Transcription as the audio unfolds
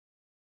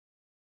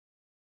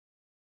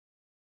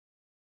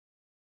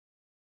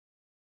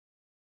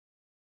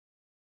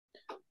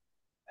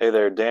Hey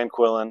there, Dan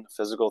Quillen,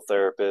 physical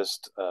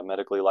therapist,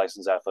 medically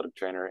licensed athletic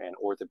trainer, and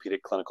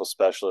orthopedic clinical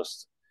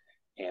specialist.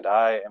 And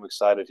I am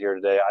excited here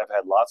today. I've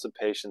had lots of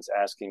patients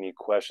asking me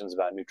questions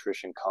about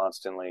nutrition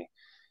constantly,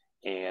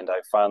 and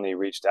I finally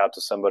reached out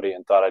to somebody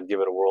and thought I'd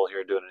give it a whirl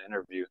here doing an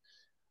interview.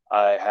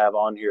 I have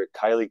on here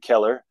Kylie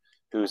Keller,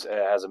 who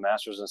has a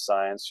master's in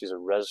science. She's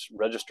a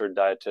registered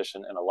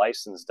dietitian and a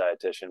licensed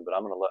dietitian, but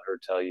I'm going to let her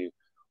tell you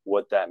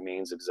what that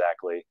means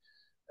exactly.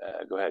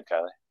 Go ahead,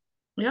 Kylie.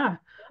 Yeah.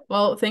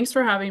 Well, thanks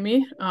for having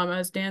me.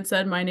 As Dan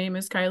said, my name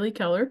is Kylie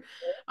Keller.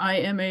 I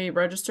am a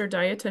registered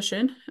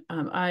dietitian.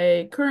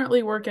 I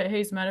currently work at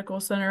Hayes Medical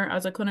Center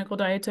as a clinical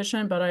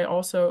dietitian, but I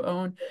also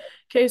own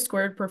K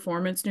Squared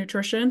Performance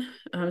Nutrition.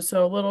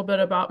 So a little bit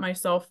about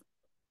myself.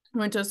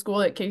 Went to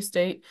school at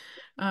K-State.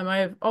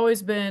 I've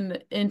always been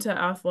into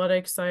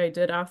athletics. I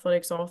did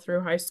athletics all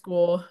through high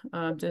school,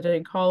 did it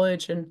in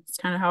college, and it's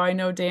kind of how I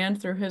know Dan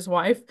through his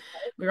wife.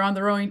 We were on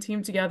the rowing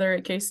team together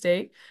at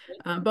K-State.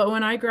 But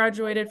when I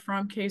graduated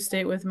from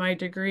K-State with my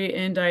degree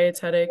in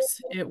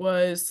dietetics, it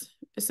was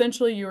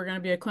essentially you were going to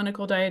be a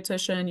clinical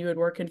dietitian, you would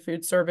work in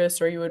food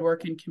service, or you would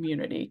work in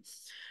community.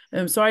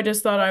 So I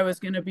just thought I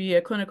was going to be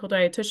a clinical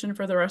dietitian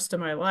for the rest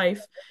of my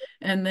life.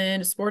 And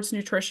then sports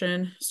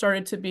nutrition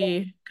started to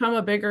become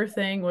a bigger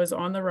thing, was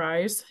on the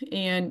rise.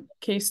 And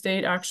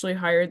K-State actually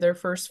hired their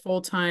first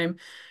full-time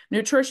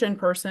nutrition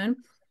person.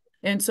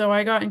 And so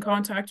I got in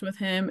contact with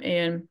him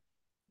and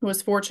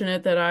was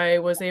fortunate that I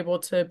was able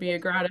to be a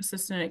grad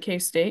assistant at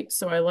K-State.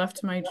 So I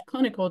left my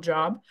clinical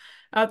job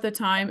at the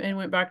time and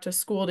went back to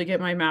school to get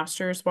my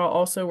master's while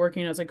also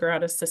working as a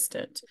grad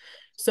assistant.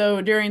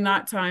 So during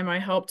that time, I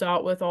helped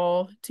out with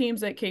all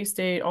teams at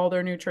K-State, all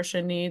their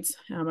nutrition needs.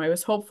 I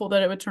was hopeful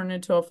that it would turn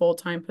into a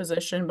full-time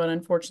position, but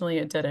unfortunately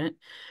it didn't.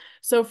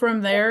 So from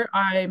there,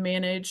 I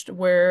managed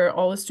where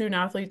all the student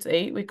athletes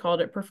ate. We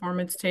called it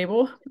Performance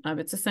Table.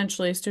 It's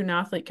essentially a student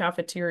athlete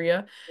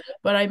cafeteria,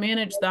 but I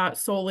managed that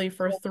solely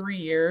for 3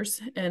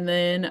 years. And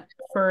then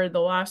for the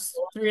last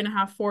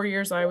 3.5, 4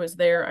 years I was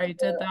there, I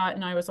did that.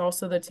 And I was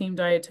also the team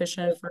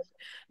dietitian for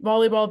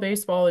volleyball,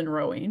 baseball, and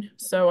rowing.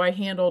 So I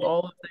handled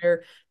all of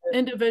their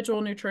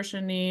individual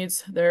nutrition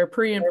needs, their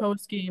pre and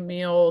post game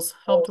meals,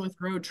 helped with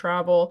road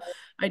travel.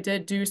 I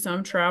did do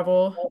some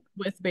travel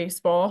with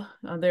baseball.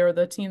 They were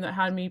the team that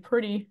had me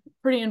pretty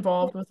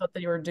involved with what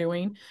they were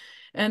doing.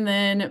 And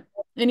then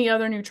any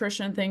other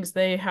nutrition things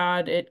they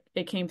had,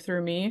 it came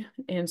through me.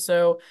 And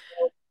so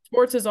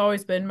sports has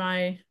always been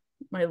my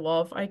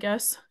love, I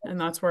guess,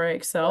 and that's where I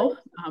excel.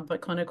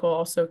 But clinical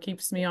also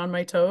keeps me on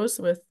my toes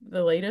with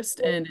the latest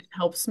and it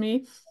helps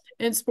me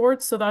in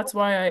sports. So that's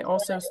why I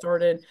also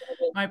started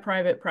my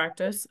private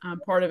practice.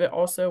 Part of it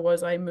also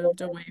was I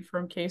moved away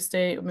from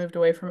K-State, moved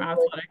away from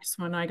athletics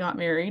when I got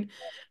married.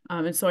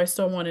 And so I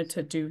still wanted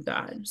to do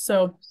that.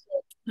 So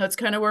that's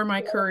kind of where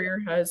my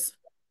career has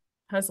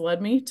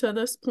led me to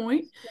this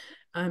point.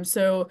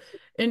 So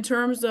in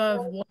terms of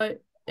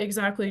what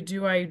exactly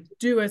do I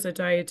do as a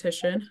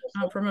dietitian,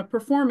 from a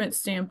performance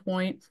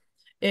standpoint,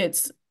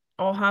 it's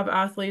I'll have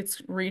athletes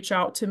reach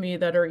out to me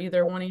that are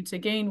either wanting to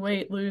gain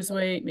weight, lose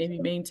weight, maybe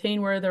maintain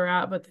where they're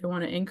at, but they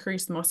want to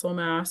increase muscle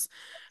mass,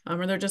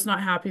 or they're just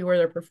not happy where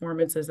their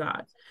performance is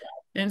at.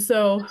 And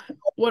so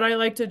what I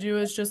like to do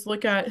is just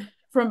look at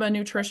from a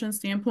nutrition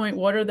standpoint,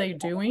 what are they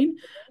doing?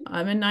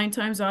 And 9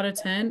 times out of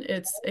 10,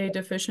 it's a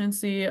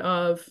deficiency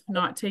of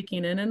not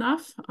taking in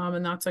enough.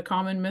 And that's a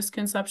common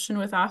misconception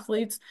with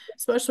athletes,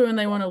 especially when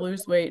they want to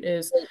lose weight,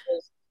 is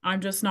I'm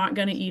just not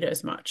going to eat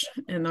as much,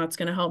 and that's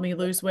going to help me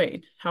lose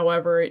weight.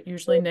 However, it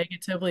usually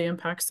negatively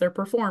impacts their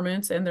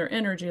performance and their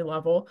energy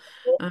level.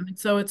 And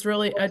so it's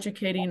really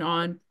educating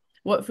on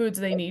what foods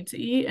they need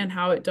to eat and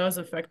how it does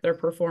affect their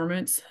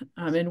performance,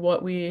 and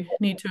what we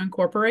need to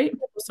incorporate.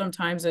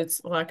 Sometimes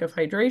it's lack of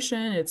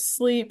hydration, it's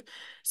sleep.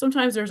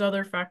 Sometimes there's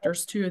other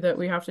factors too that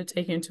we have to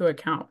take into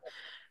account.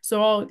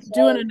 So I'll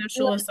do an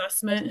initial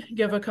assessment,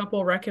 give a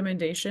couple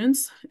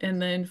recommendations,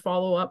 and then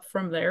follow up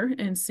from there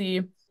and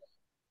see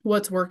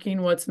what's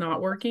working, what's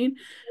not working.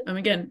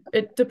 Again,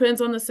 it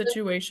depends on the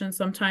situation.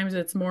 Sometimes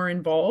it's more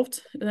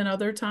involved than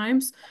other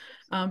times.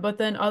 But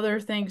then other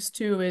things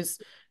too is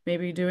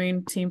maybe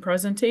doing team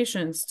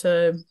presentations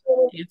to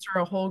answer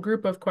a whole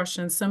group of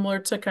questions, similar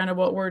to kind of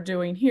what we're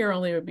doing here,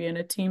 only it would be in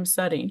a team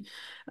setting.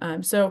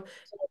 So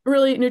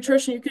really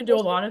nutrition, you can do a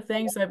lot of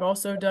things. I've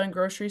also done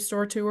grocery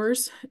store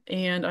tours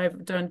and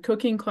I've done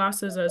cooking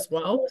classes as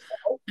well.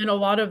 And a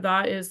lot of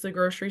that is the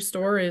grocery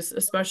store is,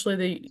 especially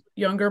the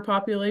younger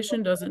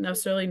population doesn't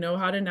necessarily know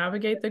how to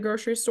navigate the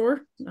grocery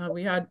store.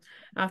 We had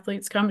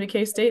athletes come to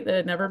K-State that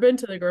had never been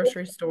to the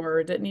grocery store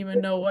or didn't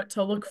even know what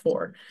to look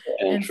for.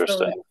 And so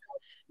Interesting.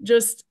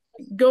 just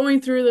going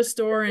through the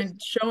store and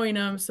showing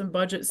them some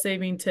budget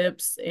saving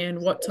tips and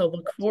what to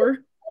look for.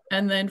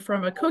 And then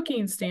from a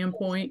cooking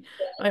standpoint,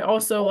 I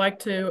also like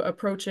to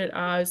approach it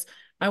as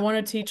I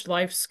want to teach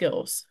life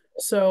skills.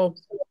 So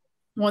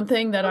one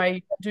thing that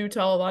I do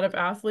tell a lot of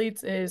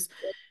athletes is,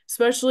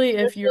 especially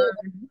if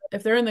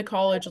they're in the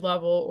college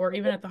level or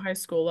even at the high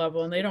school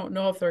level and they don't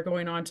know if they're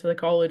going on to the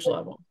college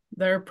level,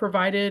 they're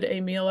provided a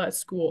meal at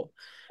school.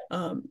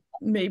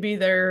 maybe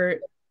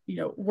they're,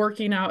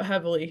 working out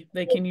heavily.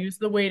 They can use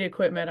the weight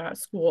equipment at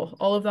school.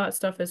 All of that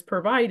stuff is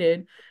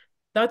provided.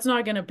 That's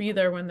not going to be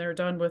there when they're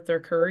done with their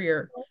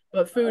career,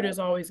 but food is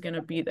always going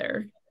to be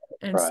there.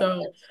 And Right.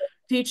 so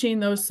teaching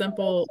those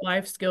simple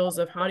life skills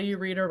of how do you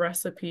read a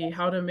recipe,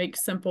 how to make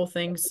simple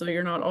things so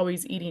you're not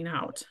always eating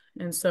out.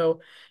 And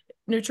so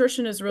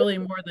nutrition is really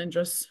more than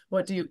just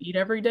what do you eat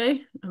every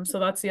day. So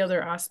that's the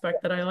other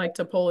aspect that I like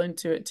to pull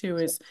into it too,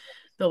 is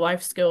the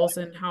life skills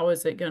and how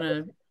is it going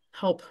to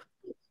help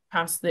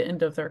past the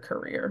end of their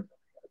career.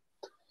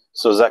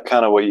 So is that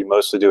kind of what you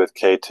mostly do with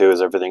K2? Is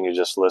everything you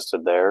just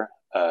listed there,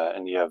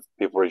 and you have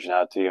people reaching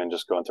out to you and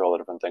just going through all the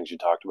different things you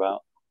talked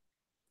about?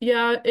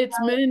 Yeah, it's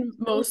been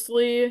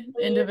mostly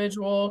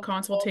individual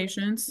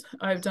consultations.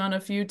 I've done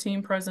a few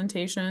team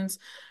presentations,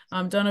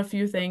 done a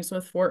few things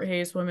with Fort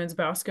Hays women's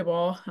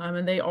basketball,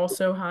 and they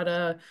also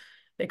had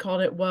they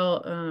called it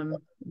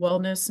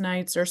wellness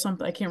nights or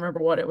something. I can't remember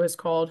what it was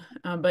called,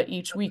 but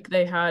each week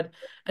they had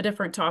a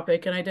different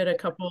topic, and I did a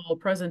couple of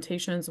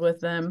presentations with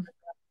them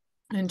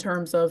in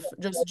terms of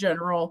just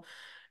general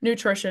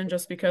nutrition,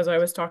 just because I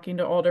was talking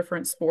to all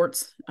different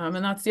sports. And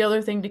that's the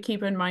other thing to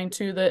keep in mind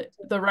too, that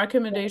the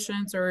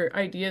recommendations or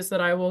ideas that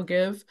I will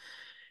give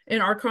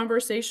in our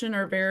conversation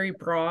are very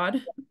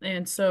broad.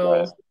 And Right.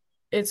 so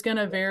it's going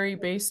to vary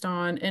based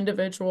on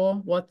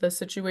individual, what the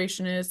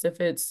situation is,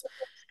 if it's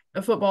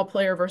a football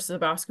player versus a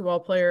basketball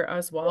player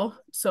as well.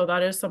 So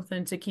that is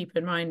something to keep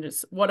in mind,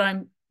 is what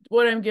I'm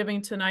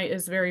giving tonight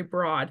is very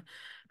broad.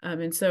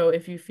 And so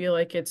if you feel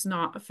like it's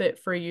not fit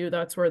for you,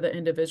 that's where the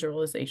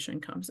individualization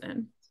comes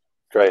in.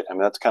 Great. I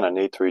mean, that's kind of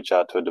neat to reach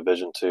out to a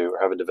Division II or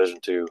have a Division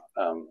II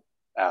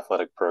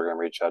athletic program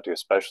reach out to you,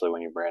 especially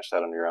when you branched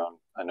out on your own.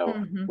 I know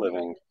Mhm.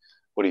 living,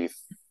 what are you,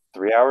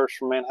 3 hours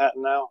from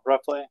Manhattan now,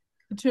 roughly?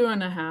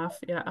 2.5,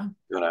 yeah.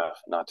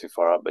 Not too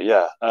far up, but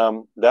yeah,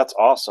 that's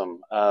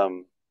awesome.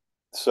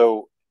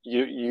 So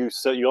you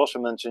said you also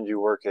mentioned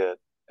you work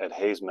at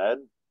Hayes Med,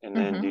 and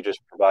then do Mhm. you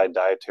just provide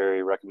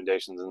dietary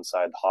recommendations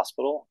inside the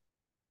hospital?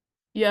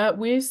 Yeah,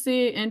 we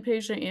see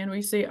inpatient and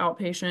we see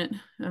outpatient.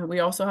 We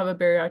also have a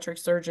bariatric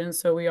surgeon,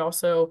 so we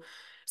also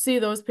see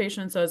those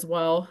patients as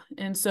well.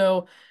 And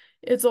so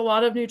it's a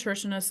lot of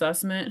nutrition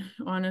assessment.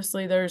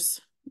 Honestly,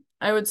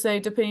 I would say,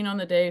 depending on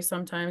the day,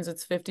 sometimes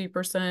it's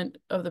 50%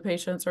 of the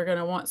patients are going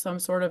to want some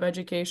sort of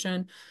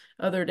education.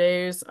 Other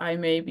days, I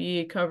may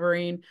be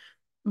covering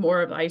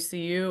more of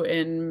ICU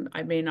and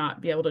I may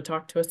not be able to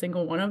talk to a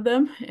single one of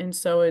them. And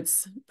so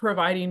it's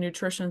providing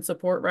nutrition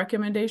support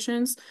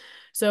recommendations.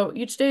 So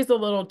each day is a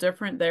little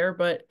different there,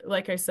 but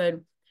like I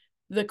said,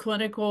 the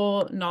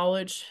clinical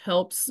knowledge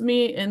helps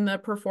me in the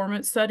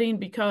performance setting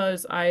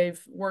because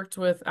I've worked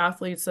with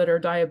athletes that are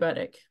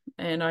diabetic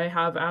and I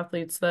have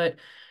athletes that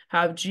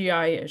have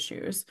GI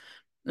issues.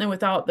 And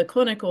without the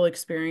clinical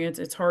experience,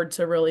 it's hard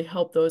to really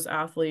help those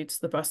athletes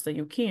the best that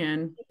you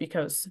can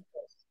because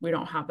we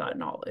don't have that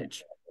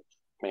knowledge.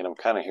 I mean, I'm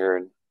kind of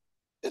hearing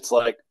it's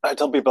like I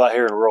tell people out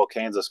here in rural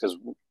Kansas because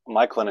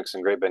my clinic's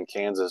in Great Bend,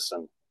 Kansas,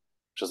 and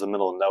which is the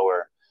middle of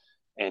nowhere,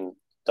 and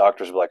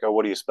doctors are like, "Oh,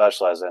 what do you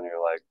specialize in?" And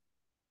you're like,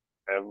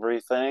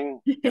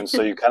 "Everything," and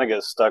so you kind of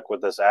get stuck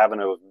with this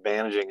avenue of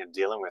managing and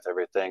dealing with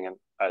everything, and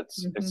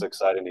it's Mhm.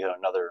 exciting to hear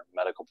another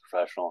medical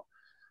professional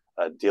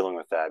dealing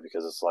with that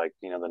because it's like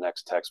the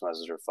next text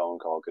message or phone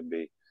call could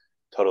be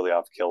totally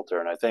off kilter.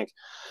 And I think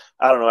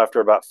I don't know,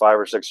 after about 5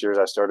 or 6 years,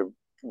 I started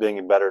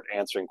being better at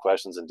answering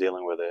questions and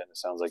dealing with it. And it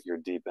sounds like you're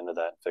deep into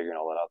that and figuring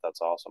all that out.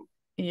 That's awesome.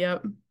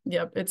 Yep.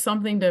 Yep. It's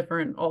something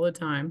different all the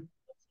time.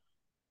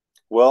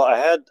 Well,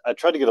 I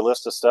tried to get a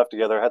list of stuff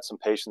together. I had some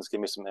patients give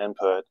me some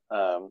input.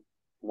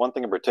 One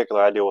thing in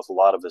particular I deal with a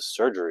lot of is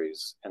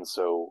surgeries, and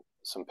so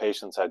some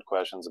patients had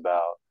questions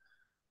about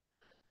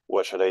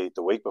what should I eat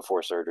the week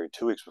before surgery,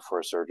 2 weeks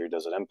before surgery?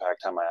 Does it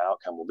impact how my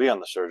outcome will be on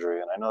the surgery?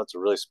 And I know it's a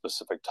really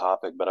specific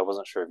topic, but I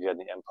wasn't sure if you had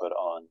any input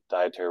on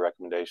dietary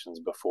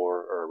recommendations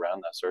before or around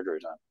that surgery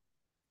time.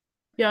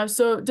 Yeah.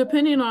 So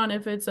depending on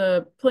if it's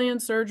a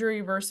planned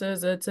surgery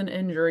versus it's an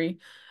injury,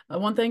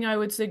 one thing I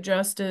would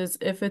suggest is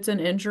if it's an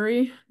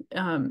injury,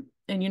 and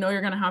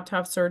you're going to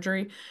have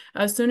surgery,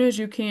 as soon as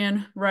you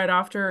can, right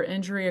after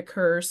injury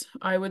occurs,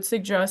 I would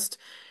suggest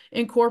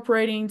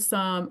incorporating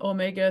some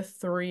omega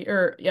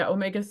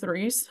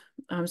 3s.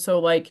 So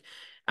like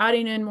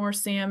adding in more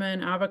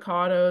salmon,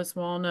 avocados,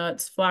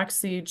 walnuts,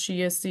 flaxseed,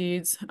 chia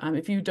seeds.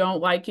 If you don't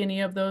like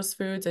any of those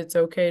foods, it's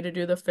okay to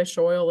do the fish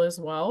oil as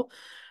well.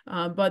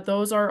 But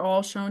those are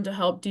all shown to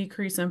help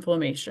decrease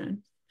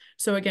inflammation.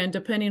 So again,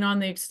 depending on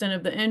the extent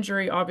of the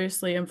injury,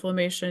 obviously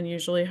inflammation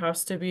usually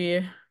has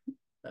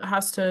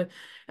to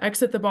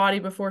exit the body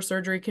before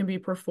surgery can be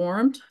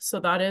performed. So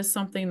that is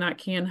something that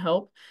can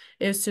help,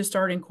 is to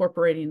start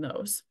incorporating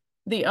those.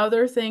 The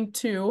other thing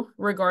too,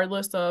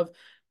 regardless of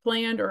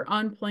planned or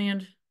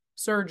unplanned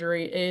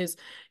surgery, is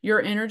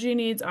your energy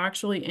needs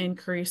actually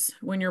increase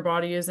when your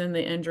body is in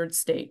the injured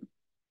state.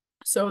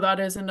 So that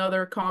is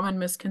another common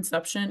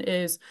misconception,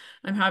 is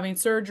I'm having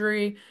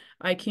surgery,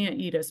 I can't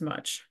eat as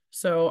much.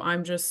 So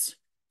I'm just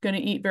going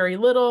to eat very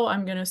little,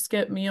 I'm going to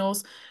skip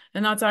meals,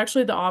 and that's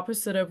actually the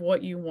opposite of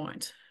what you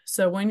want.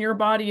 So when your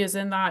body is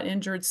in that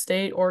injured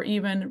state, or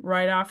even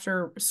right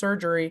after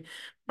surgery,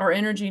 our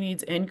energy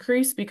needs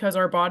increase because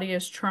our body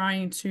is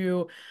trying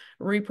to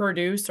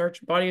reproduce, our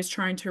body is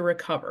trying to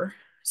recover.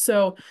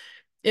 So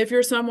if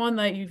you're someone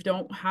that you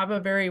don't have a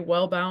very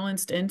well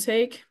balanced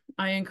intake,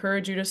 I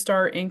encourage you to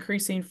start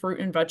increasing fruit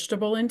and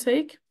vegetable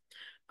intake,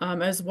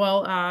 as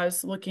well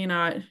as looking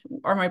at,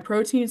 are my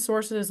protein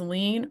sources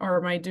lean, or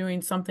am I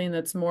doing something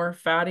that's more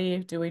fatty?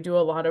 Do we do a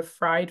lot of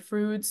fried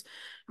foods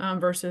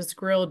versus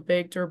grilled,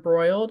 baked, or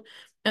broiled?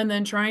 And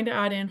then trying to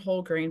add in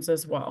whole grains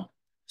as well.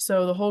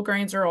 So the whole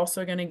grains are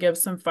also going to give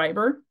some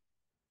fiber,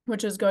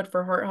 which is good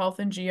for heart health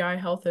and GI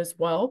health as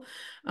well.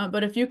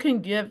 But if you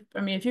can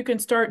if you can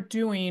start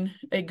doing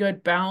a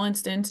good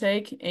balanced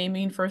intake,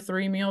 aiming for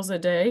 3 meals a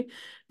day,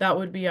 that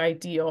would be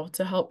ideal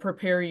to help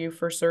prepare you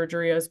for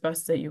surgery as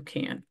best that you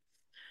can.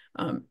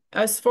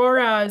 As far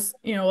as,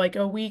 like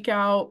a week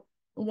out,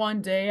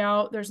 1 day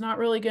out, there's not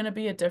really going to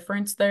be a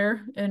difference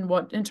there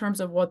in terms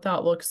of what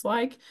that looks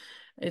like.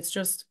 It's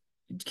just,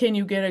 can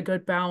you get a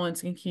good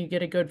balance and can you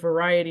get a good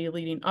variety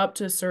leading up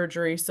to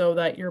surgery so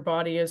that your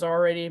body has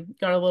already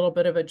got a little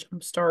bit of a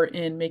jump start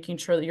in making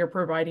sure that you're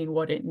providing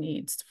what it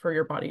needs for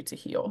your body to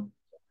heal.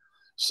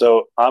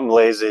 So I'm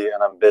lazy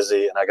and I'm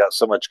busy and I got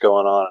so much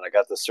going on and I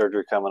got the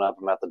surgery coming up.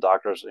 I'm at the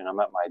doctor's, I'm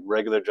at my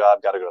regular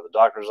job, got to go to the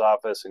doctor's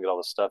office and get all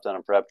the stuff done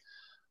and prep.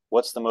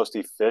 What's the most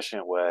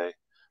efficient way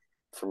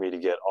for me to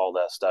get all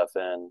that stuff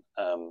in?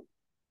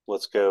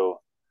 Let's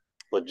go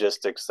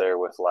logistics there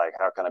with like,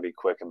 how can I be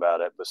quick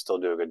about it, but still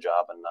do a good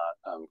job and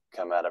not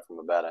come at it from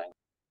a bad angle?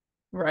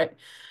 Right.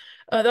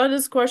 That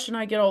is a question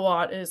I get a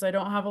lot, is I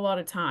don't have a lot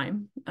of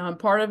time.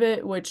 Part of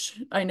it, which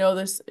I know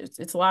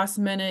it's last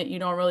minute, you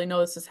don't really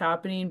know this is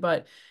happening,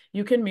 but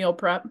you can meal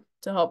prep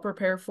to help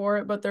prepare for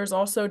it. But there's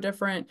also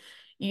different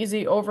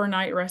easy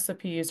overnight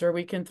recipes, or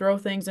we can throw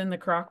things in the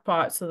crock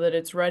pot so that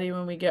it's ready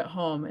when we get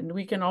home. And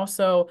we can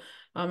also,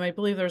 I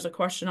believe there's a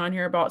question on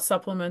here about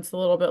supplements a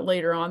little bit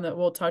later on that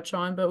we'll touch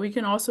on, but we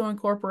can also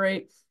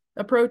incorporate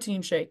a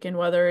protein shake, and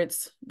whether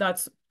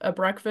that's a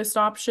breakfast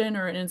option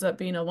or it ends up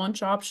being a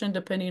lunch option,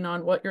 depending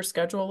on what your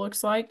schedule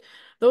looks like,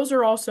 those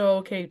are also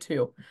okay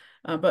too.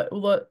 But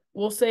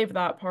we'll save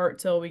that part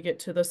till we get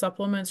to the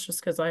supplements,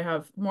 just because I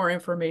have more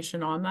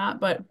information on that.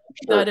 But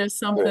Sure. that is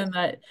Sure. something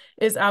that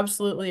is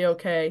absolutely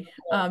okay.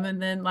 And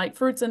then like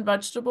fruits and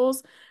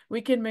vegetables,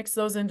 we can mix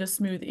those into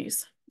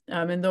smoothies.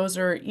 And those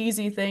are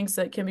easy things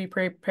that can be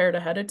prepared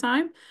ahead of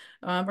time.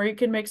 Or you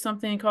can make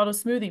something called a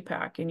smoothie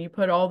pack, and you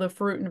put all the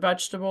fruit and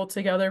vegetable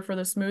together for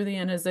the smoothie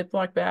in a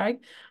Ziploc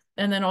bag.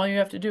 And then all you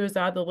have to do is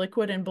add the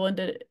liquid and blend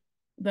it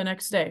the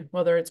next day,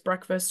 whether it's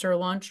breakfast or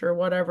lunch or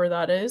whatever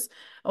that is.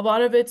 A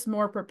lot of it's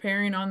more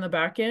preparing on the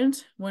back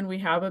end when we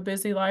have a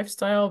busy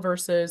lifestyle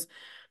versus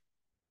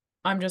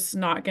I'm just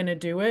not going to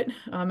do it.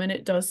 And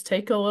it does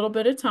take a little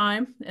bit of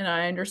time, and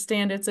I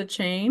understand it's a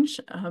change,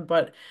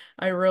 but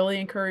I really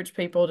encourage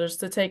people just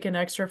to take an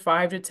extra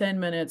 5 to 10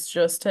 minutes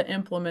just to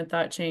implement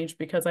that change,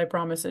 because I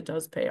promise it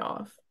does pay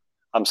off.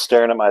 I'm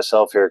staring at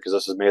myself here because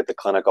this is me at the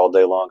clinic all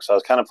day long. So I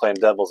was kind of playing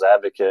devil's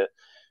advocate.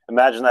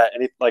 Imagine that,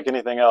 like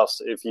anything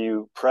else, if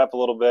you prep a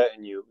little bit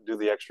and you do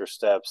the extra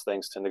steps,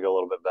 things tend to go a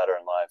little bit better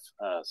in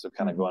life. So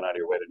kind of Mhm. going out of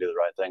your way to do the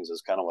right things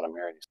is kind of what I'm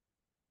hearing.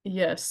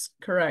 Yes,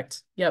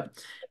 correct. Yep.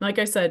 Like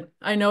I said,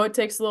 I know it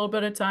takes a little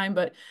bit of time,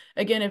 but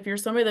again, if you're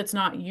somebody that's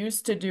not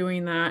used to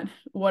doing that,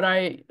 what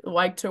I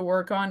like to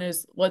work on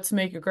is, let's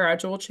make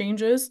gradual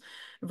changes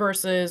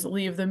versus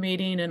leave the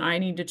meeting and I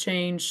need to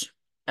change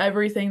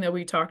everything that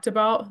we talked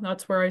about.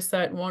 That's where I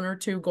set 1 or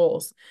 2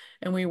 goals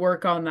and we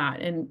work on that.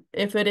 And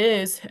if it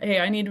is,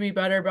 hey, I need to be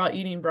better about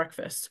eating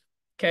breakfast.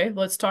 Okay,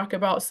 let's talk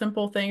about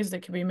simple things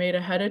that can be made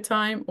ahead of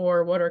time,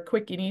 or what are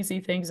quick and easy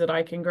things that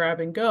I can grab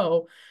and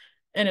go,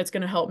 and it's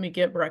going to help me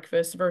get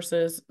breakfast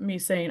versus me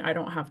saying I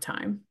don't have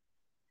time.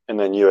 And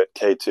then you at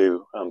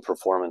K2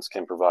 Performance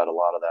can provide a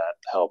lot of that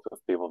help. If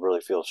people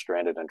really feel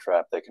stranded and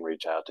trapped, they can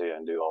reach out to you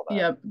and do all that.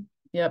 Yep.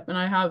 Yep. And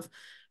I have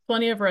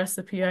plenty of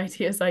recipe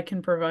ideas I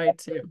can provide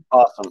too.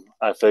 Awesome.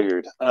 I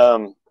figured.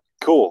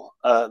 Cool.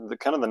 The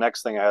kind of the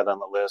next thing I had on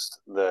the list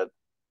that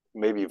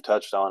maybe you've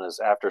touched on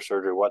is after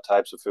surgery, what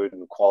types of food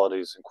and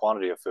qualities and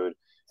quantity of food,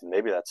 and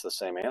maybe that's the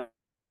same answer.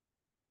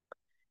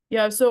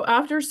 Yeah. So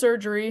after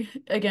surgery,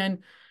 again,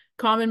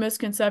 common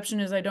misconception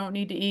is I don't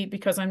need to eat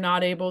because I'm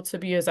not able to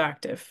be as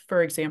active,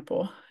 for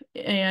example.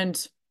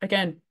 And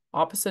again,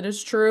 opposite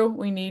is true.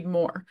 We need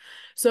more.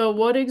 So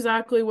what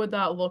exactly would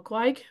that look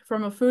like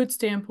from a food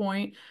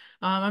standpoint?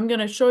 I'm going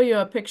to show you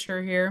a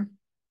picture here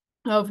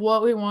of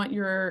what we want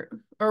or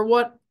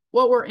what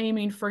we're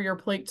aiming for your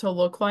plate to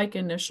look like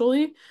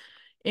initially.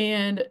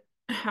 And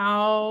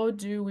how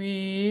do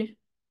we,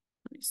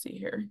 let me see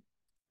here.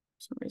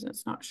 For some reason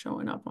it's not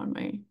showing up on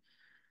my,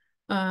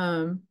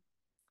 um,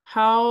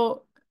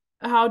 how,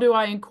 how do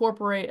I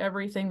incorporate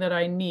everything that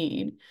I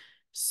need?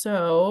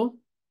 So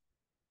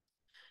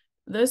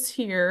this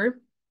here,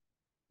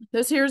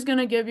 this here is going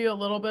to give you a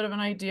little bit of an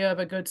idea of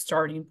a good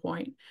starting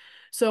point.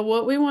 So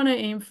what we want to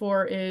aim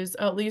for is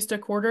at least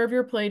 1/4 of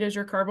your plate is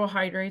your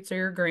carbohydrates or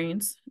your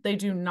grains. They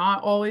do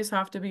not always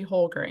have to be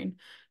whole grain.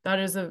 That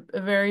is a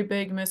very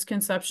big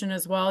misconception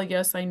as well.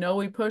 Yes, I know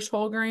we push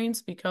whole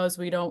grains because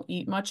we don't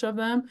eat much of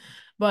them,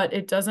 but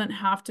it doesn't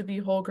have to be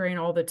whole grain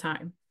all the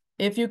time.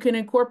 If you can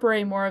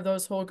incorporate more of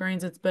those whole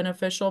grains, it's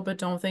beneficial, but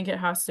don't think it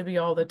has to be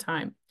all the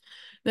time.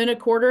 Then a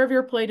quarter of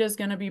your plate is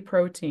going to be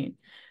protein.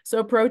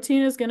 So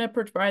protein is going to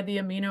provide the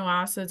amino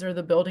acids or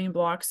the building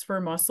blocks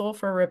for muscle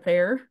for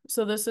repair.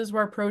 So this is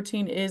where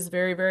protein is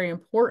very, very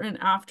important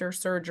after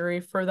surgery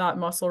for that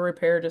muscle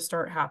repair to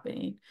start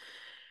happening.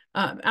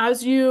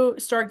 As you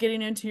start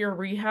getting into your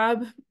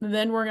rehab,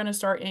 then we're going to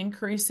start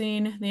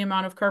increasing the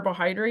amount of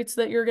carbohydrates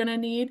that you're going to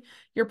need.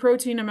 Your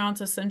protein amount's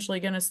essentially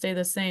going to stay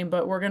the same,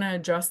 but we're going to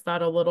adjust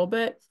that a little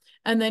bit.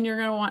 And then you're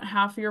going to want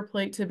half of your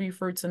plate to be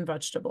fruits and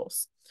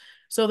vegetables.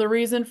 So the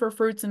reason for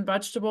fruits and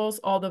vegetables,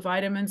 all the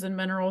vitamins and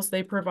minerals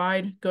they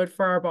provide, good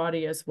for our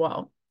body as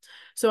well.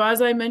 So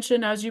as I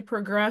mentioned, as you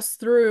progress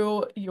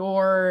through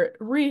your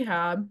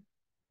rehab,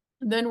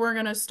 then we're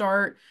going to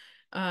start,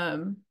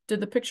 did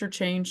the picture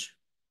change?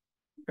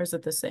 Or is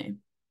it the same?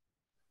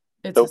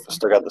 It's Nope, the same.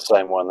 still got the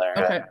same one there.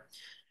 Okay. Yeah.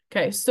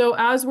 Okay, so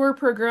as we're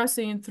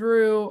progressing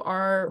through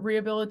our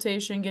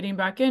rehabilitation, getting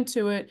back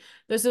into it,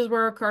 this is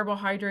where our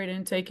carbohydrate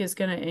intake is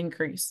going to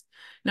increase.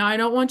 Now, I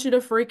don't want you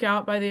to freak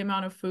out by the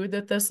amount of food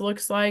that this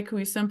looks like.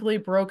 We simply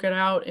broke it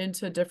out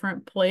into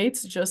different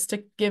plates just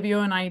to give you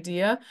an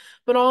idea,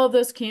 but all of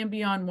this can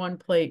be on one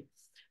plate.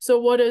 So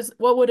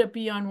what would it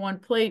be on one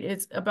plate?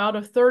 It's about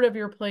a third of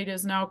your plate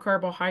is now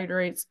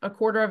carbohydrates, a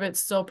quarter of it's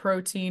still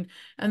protein,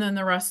 and then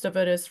the rest of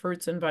it is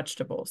fruits and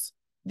vegetables.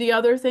 The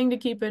other thing to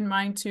keep in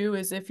mind too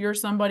is if you're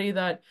somebody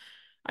that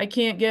I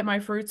can't get my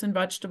fruits and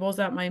vegetables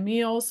at my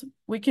meals,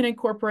 we can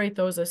incorporate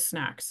those as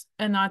snacks,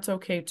 and that's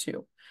okay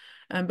too.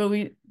 But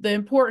the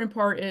important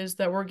part is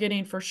that we're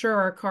getting for sure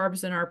our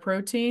carbs and our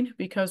protein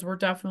because we're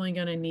definitely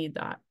going to need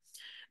that.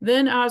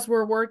 Then as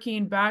we're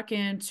working back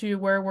into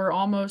where we're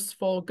almost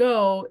full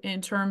go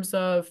in terms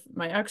of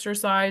my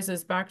exercise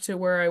is back to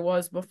where I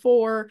was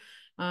before,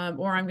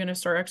 or I'm going to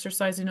start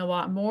exercising a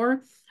lot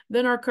more,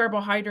 then our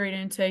carbohydrate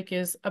intake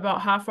is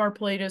about half our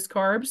plate is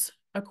carbs,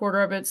 a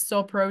quarter of it's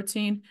still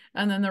protein,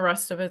 and then the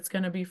rest of it's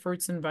going to be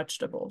fruits and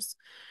vegetables.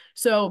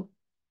 So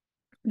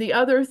the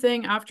other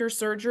thing after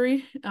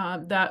surgery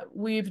that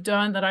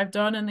I've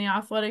done in the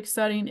athletic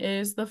setting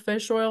is the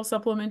fish oil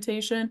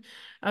supplementation,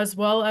 as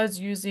well as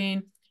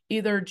using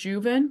either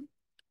Juven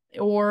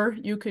or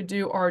you could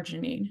do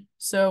arginine.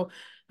 So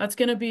that's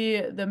going to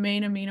be the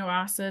main amino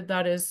acid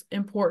that is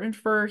important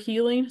for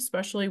healing,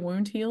 especially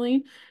wound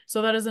healing.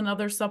 So that is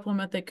another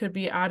supplement that could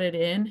be added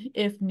in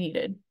if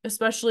needed,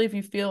 especially if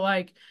you feel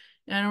like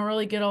I don't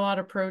really get a lot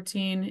of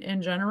protein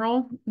in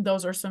general.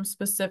 Those are some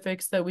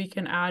specifics that we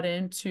can add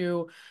in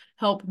to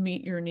help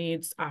meet your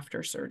needs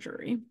after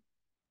surgery.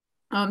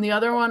 The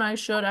other one I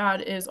should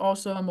add is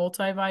also a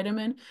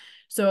multivitamin.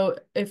 So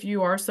if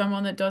you are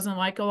someone that doesn't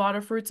like a lot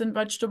of fruits and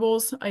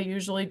vegetables, I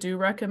usually do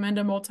recommend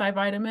a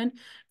multivitamin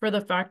for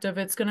the fact of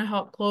it's going to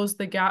help close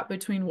the gap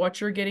between what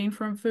you're getting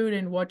from food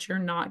and what you're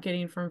not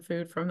getting from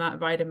food from that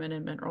vitamin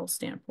and mineral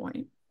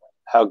standpoint.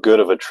 How good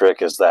of a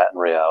trick is that in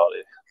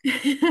reality?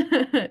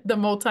 The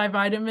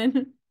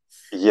multivitamin.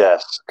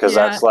 Yes, because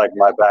Yeah. that's like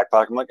my back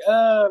pocket. I'm like,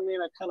 I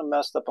mean, I kind of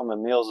messed up on my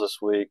meals this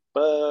week,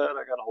 but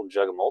I got a whole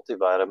jug of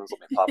multivitamins.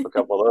 Let me pop a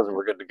couple of those and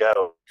we're good to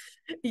go.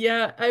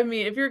 Yeah, I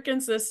mean, if you're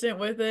consistent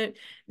with it,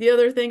 the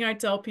other thing I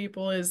tell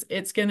people is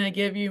it's going to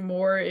give you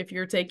more if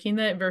you're taking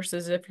that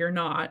versus if you're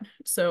not.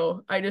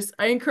 So I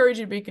encourage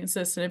you to be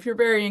consistent. If you're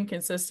very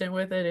inconsistent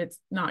with it, it's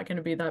not going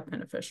to be that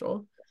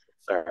beneficial.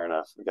 Fair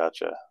enough.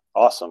 Gotcha.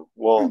 Awesome.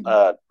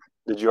 Well,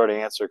 did you already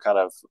answer kind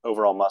of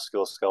overall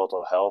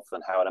musculoskeletal health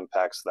and how it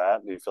impacts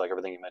that? Do you feel like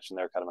everything you mentioned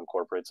there kind of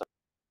incorporates?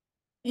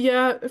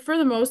 Yeah, for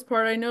the most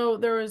part, I know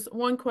there was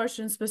one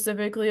question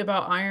specifically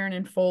about iron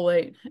and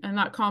folate and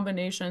that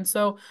combination.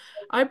 So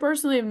I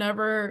personally have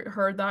never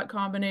heard that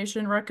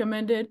combination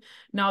recommended.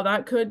 Now,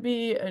 that could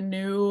be a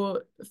new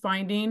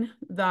finding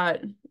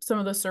that some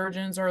of the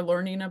surgeons are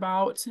learning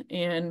about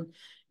and,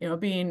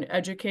 being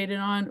educated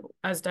on.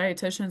 As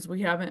dietitians,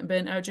 we haven't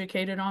been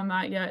educated on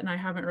that yet, and I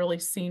haven't really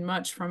seen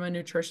much from a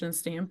nutrition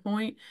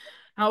standpoint.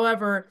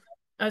 However,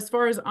 as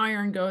far as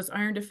iron goes,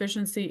 iron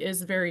deficiency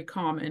is very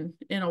common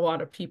in a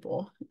lot of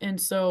people. And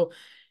so,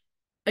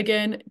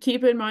 again,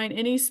 keep in mind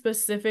any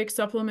specific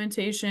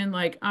supplementation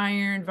like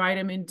iron,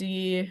 vitamin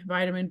D,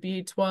 vitamin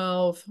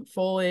B12,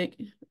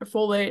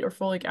 folate or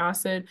folic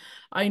acid.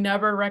 I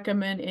never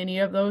recommend any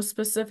of those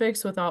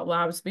specifics without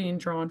labs being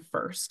drawn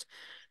first,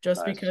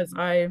 just Nice. because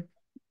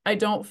I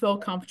don't feel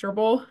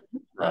comfortable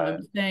Right.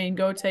 saying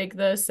go take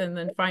this and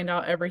then find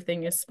out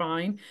everything is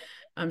fine.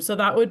 So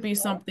that would be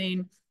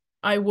something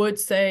I would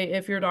say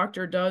if your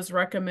doctor does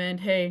recommend,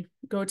 hey,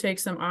 go take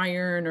some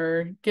iron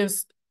or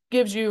gives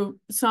you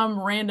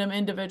some random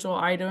individual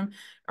item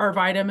or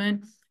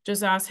vitamin,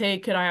 just ask, hey,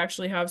 could I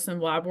actually have some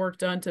lab work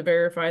done to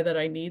verify that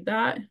I need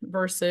that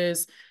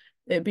versus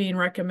it being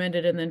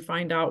recommended and then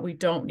find out we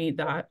don't need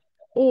that.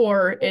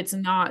 Or it's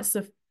not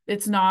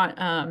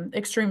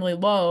extremely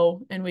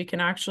low and we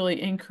can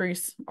actually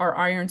increase our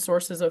iron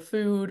sources of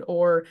food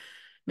or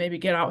maybe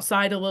get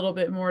outside a little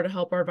bit more to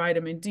help our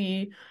vitamin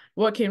D?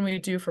 What can we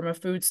do from a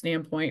food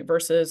standpoint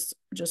versus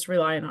just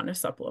relying on a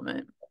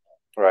supplement?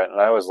 Right. And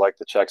I always like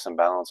the checks and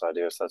balance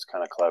idea. So that's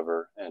kind of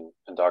clever. And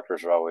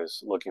doctors are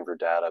always looking for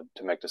data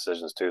to make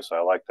decisions too. So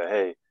I like the,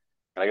 hey,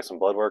 can I get some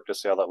blood work to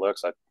see how that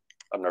looks? I've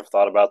never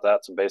thought about that.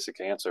 It's a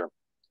basic answer.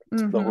 But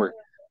Mm-hmm. where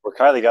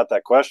Kylie got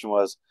that question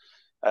was,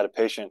 I had a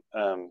patient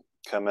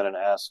come in and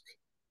ask,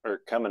 or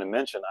come in and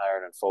mention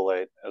iron and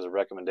folate as a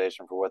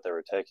recommendation for what they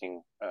were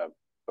taking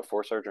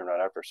before surgery and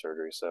right after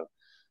surgery. So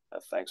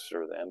thanks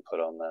for the input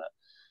on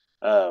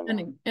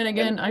that. And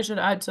again, I should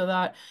add to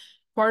that,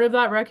 part of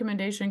that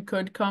recommendation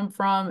could come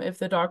from if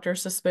the doctor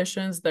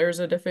suspicions there's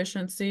a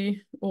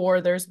deficiency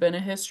or there's been a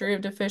history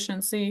of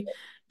deficiency,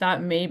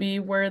 that may be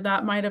where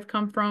that might have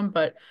come from,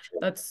 but Sure,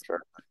 that's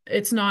sure.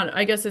 it's not,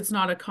 I guess it's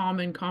not a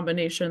common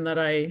combination that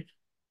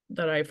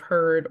I've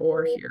heard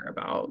or hear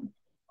about.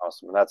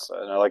 Awesome.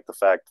 And I like the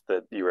fact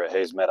that you were at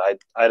Hayes Med.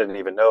 I didn't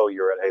even know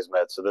you were at Hayes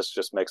Med, so this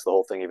just makes the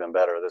whole thing even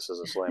better. This is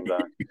a slam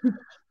dunk.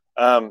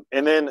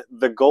 And then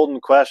the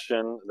golden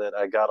question that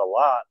I got a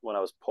lot when I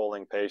was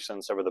polling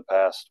patients over the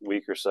past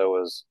week or so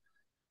was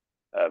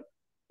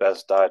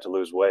best diet to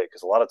lose weight.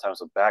 Because a lot of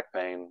times with back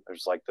pain,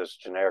 there's like this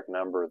generic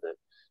number that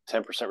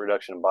 10%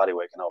 reduction in body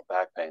weight can help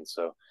back pain.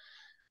 So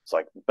it's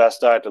like best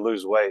diet to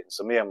lose weight. And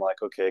so me, I'm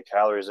like, okay,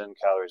 calories in,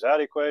 calories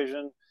out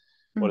equation.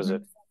 What is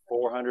it? Mhm.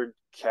 400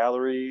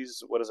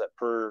 calories. What is that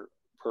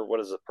what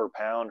is it per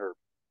pound, or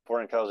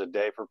 400 calories a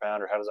day per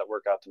pound, or how does that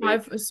work out to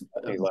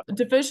be?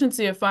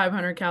 Deficiency of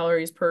 500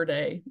 calories per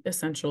day,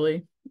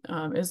 essentially,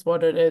 is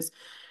what it is.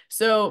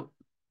 So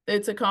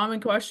it's a common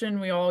question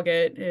we all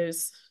get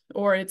is,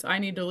 or it's, I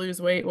need to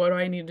lose weight. What do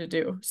I need to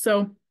do?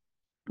 So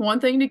one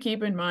thing to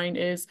keep in mind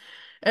is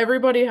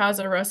everybody has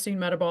a resting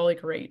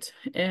metabolic rate,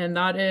 and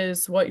that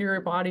is what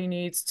your body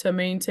needs to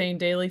maintain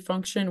daily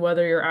function,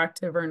 whether you're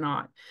active or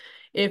not.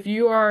 If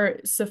you are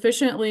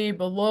sufficiently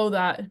below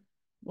that,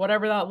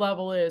 whatever that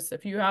level is,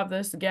 if you have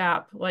this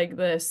gap like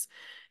this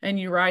and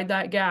you ride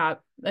that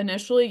gap,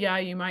 initially, yeah,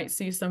 you might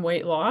see some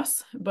weight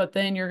loss, but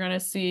then you're going to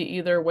see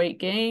either weight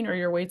gain or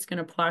your weight's going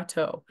to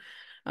plateau.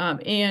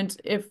 And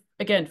if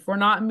we're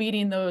not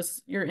meeting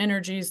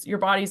your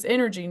body's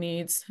energy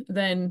needs,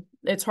 then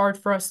it's hard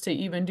for us to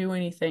even do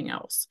anything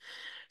else.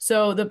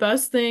 So the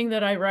best thing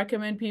that I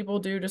recommend people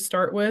do to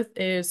start with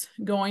is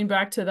going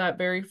back to that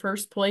very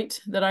first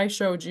plate that I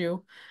showed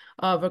you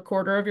of a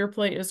quarter of your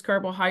plate is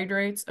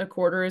carbohydrates, a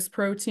quarter is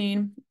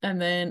protein,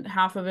 and then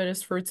half of it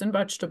is fruits and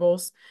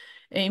vegetables,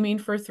 aiming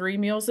for 3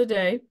 meals a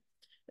day.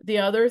 The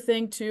other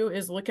thing too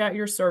is look at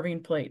your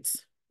serving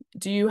plates.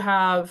 Do you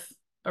have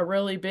a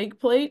really big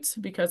plate?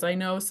 Because I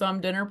know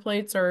some dinner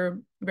plates are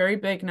very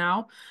big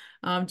now.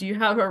 Do you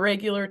have a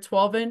regular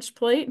 12-inch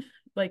plate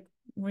like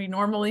we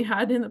normally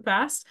had in the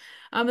past?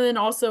 And then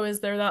also, is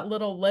there that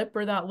little lip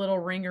or that little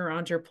ring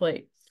around your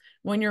plate?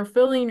 When you're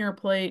filling your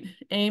plate,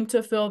 aim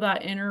to fill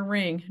that inner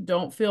ring.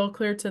 Don't fill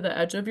clear to the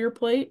edge of your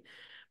plate.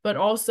 But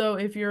also,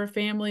 if you're a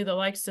family that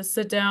likes to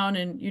sit down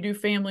and you do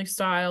family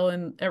style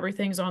and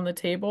everything's on the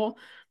table,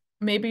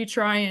 maybe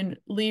try and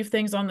leave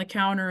things on the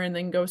counter and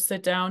then go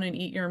sit down and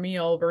eat your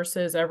meal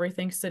versus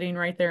everything sitting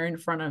right there in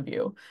front of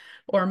you.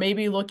 Or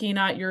maybe looking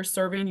at your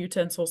serving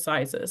utensil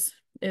sizes.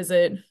 Is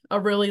it a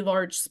really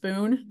large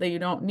spoon that you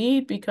don't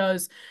need?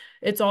 Because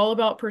it's all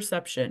about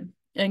perception.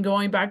 And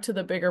going back to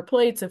the bigger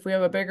plates, if we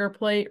have a bigger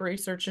plate,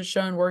 research has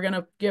shown we're going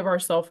to give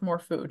ourselves more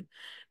food.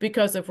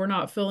 Because if we're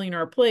not filling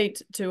our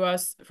plate, to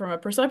us from a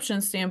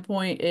perception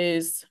standpoint,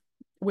 is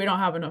we don't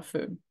have enough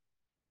food.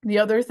 The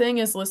other thing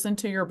is listen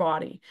to your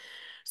body.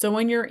 So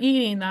when you're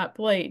eating that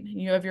plate,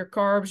 you have your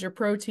carbs, your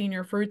protein,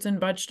 your fruits and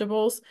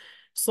vegetables,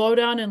 slow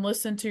down and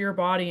listen to your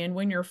body. And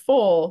when you're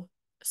full,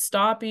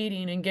 stop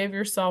eating and give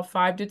yourself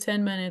 5 to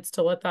 10 minutes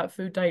to let that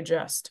food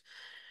digest.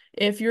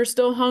 If you're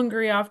still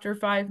hungry after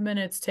 5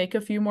 minutes, take a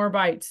few more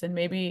bites and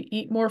maybe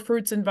eat more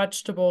fruits and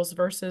vegetables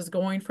versus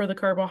going for the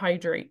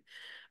carbohydrate.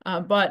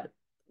 But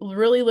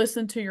really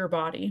listen to your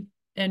body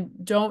and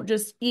don't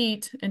just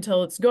eat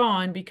until it's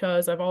gone,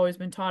 because I've always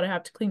been taught I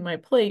have to clean my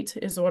plate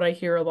is what I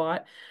hear a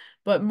lot,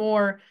 but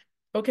more,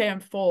 okay,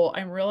 I'm full.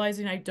 I'm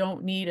realizing I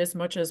don't need as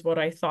much as what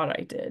I thought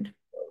I did.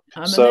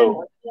 And then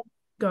So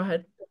go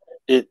ahead.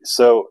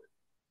 so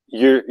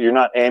you're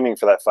not aiming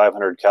for that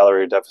 500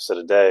 calorie deficit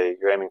a day.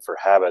 You're aiming for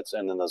habits,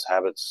 and then those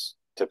habits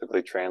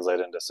typically translate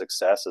into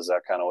success. Is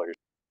that kind of what you're?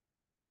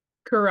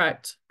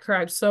 Correct.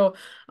 Correct. So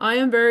I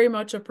am very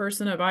much a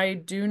person of, I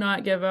do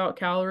not give out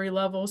calorie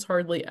levels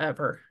hardly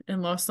ever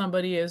unless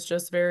somebody is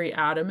just very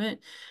adamant,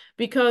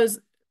 because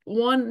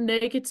one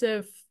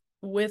negative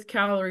with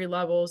calorie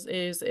levels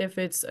is if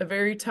it's a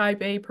very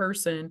type A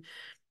person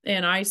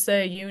and I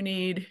say you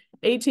need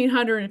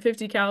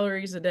 1,850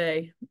 calories a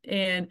day,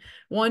 and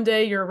one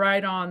day you're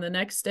right on, the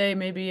next day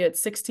maybe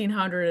it's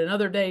 1,600,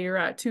 another day you're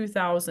at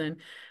 2,000,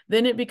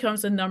 then it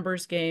becomes a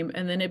numbers game,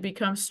 and then it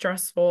becomes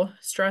stressful.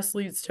 Stress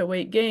leads to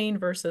weight gain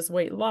versus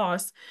weight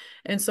loss.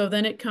 And so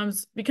then it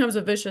becomes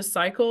a vicious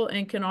cycle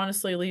and can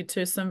honestly lead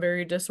to some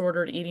very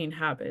disordered eating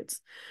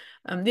habits.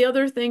 The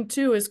other thing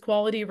too is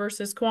quality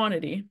versus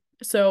quantity.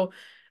 So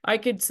I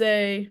could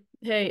say,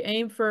 hey,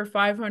 aim for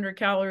 500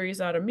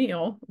 calories at a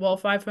meal. Well,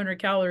 500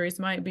 calories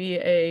might be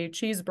a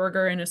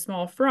cheeseburger and a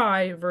small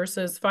fry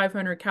versus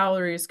 500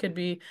 calories could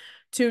be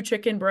two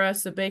chicken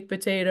breasts, a baked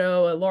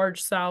potato, a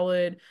large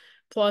salad,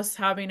 plus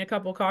having a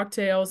couple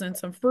cocktails and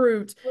some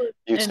fruit.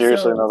 You And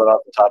seriously so know that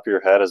off the top of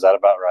your head? Is that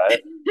about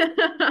right?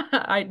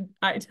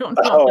 I don't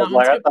know. Oh, That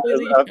one's I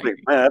completely was like,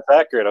 man, that's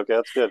accurate. Okay,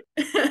 that's good.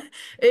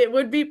 it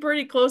would be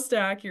pretty close to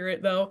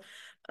accurate though.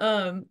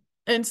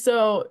 And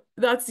so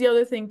that's the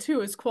other thing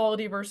too is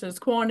quality versus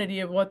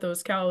quantity of what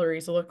those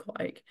calories look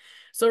like.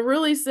 So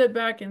really sit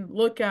back and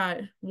look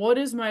at what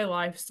is my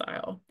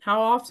lifestyle?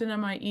 How often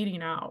am I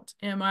eating out?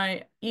 Am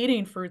I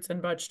eating fruits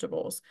and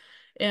vegetables?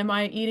 Am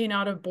I eating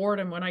out of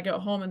boredom when I get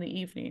home in the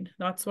evening?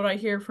 That's what I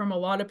hear from a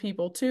lot of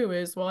people too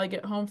is, well, I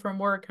get home from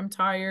work, I'm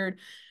tired.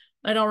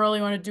 I don't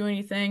really want to do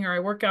anything, or I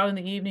work out in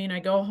the evening, I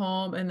go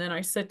home and then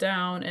I sit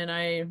down and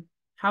I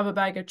have a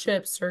bag of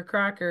chips or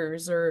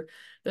crackers or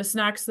the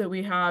snacks that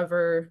we have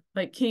or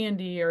like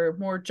candy or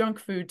more junk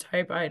food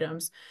type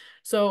items.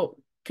 So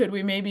could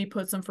we maybe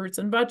put some fruits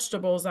and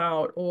vegetables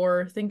out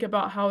or think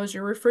about how is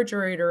your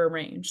refrigerator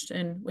arranged?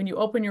 And when you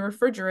open your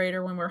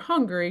refrigerator when we're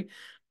hungry,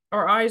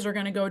 our eyes are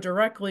going to go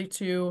directly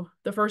to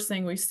the first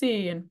thing we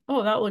see and,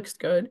 oh, that looks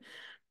good.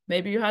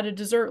 Maybe you had a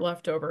dessert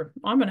left over.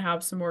 I'm going to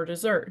have some more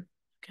dessert.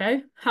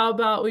 Okay. How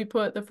about we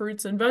put the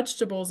fruits and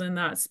vegetables in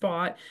that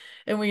spot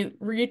and we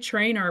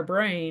retrain our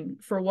brain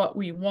for what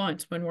we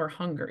want when we're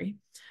hungry?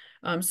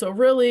 So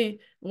really,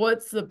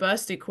 what's the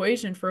best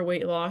equation for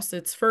weight loss?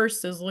 It's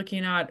first is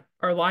looking at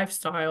our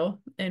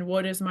lifestyle and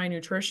what is my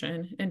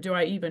nutrition and do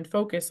I even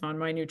focus on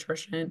my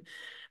nutrition?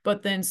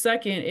 But then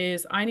second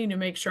is I need to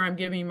make sure I'm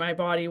giving my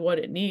body what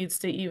it needs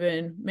to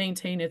even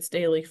maintain its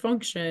daily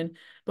function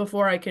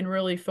before I can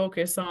really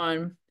focus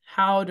on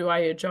how do I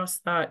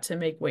adjust that to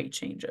make weight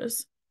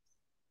changes.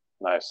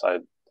 Nice.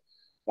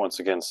 Once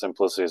again,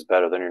 simplicity is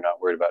better. Then you're not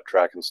worried about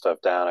tracking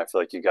stuff down. I feel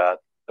like you got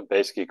a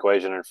basic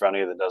equation in front of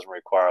you that doesn't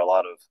require a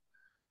lot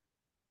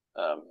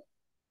of um,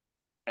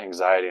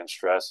 anxiety and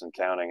stress and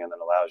counting, and then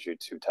allows you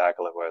to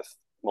tackle it with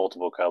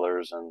multiple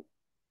colors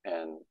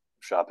and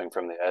shopping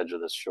from the edge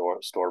of the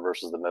store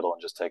versus the middle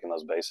and just taking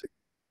those basics.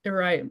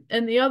 Right.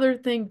 And the other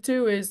thing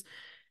too is,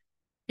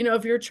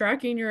 if you're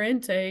tracking your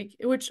intake,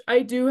 which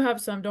I do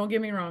have some, don't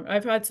get me wrong.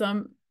 I've had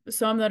some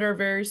that are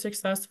very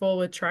successful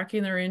with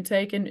tracking their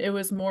intake and it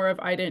was more of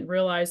I didn't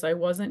realize I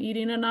wasn't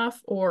eating enough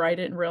or I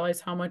didn't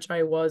realize how much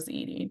I was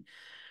eating.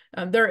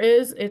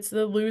 It's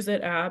the Lose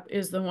It app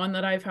is the one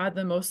that I've had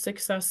the most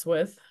success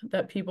with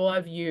that people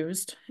have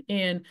used.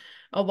 And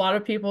a lot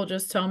of people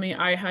just tell me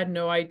I had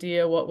no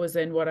idea what was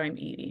in what I'm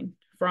eating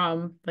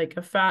from like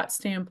a fat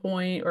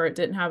standpoint, or it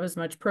didn't have as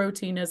much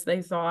protein as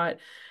they thought.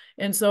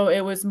 And so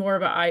it was more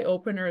of an eye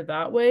opener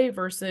that way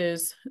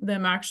versus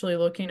them actually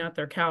looking at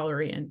their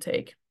calorie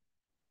intake.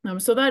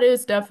 So that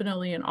is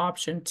definitely an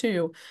option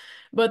too.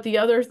 But the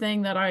other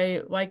thing that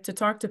I like to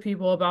talk to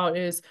people about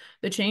is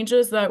the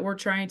changes that we're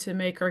trying to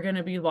make are going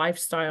to be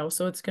lifestyle.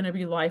 So it's going to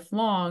be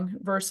lifelong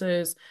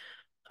versus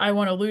I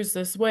want to lose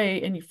this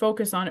weight and you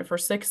focus on it for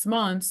 6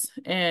 months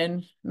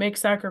and make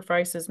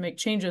sacrifices, make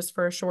changes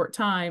for a short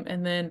time.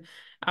 And then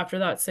after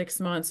that 6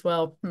 months,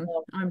 well,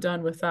 I'm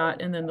done with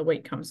that. And then the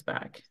weight comes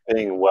back.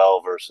 Being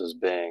well versus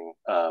being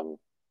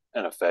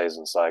in a phase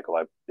and cycle.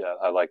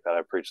 I like that.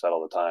 I preach that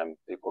all the time.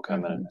 People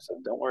come in and Mhm. say,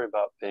 "Don't worry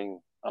about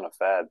being on a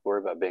fad. Worry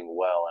about being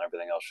well, and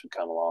everything else should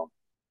come along."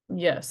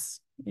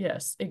 Yes.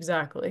 Yes,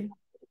 exactly.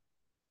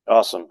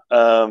 Awesome.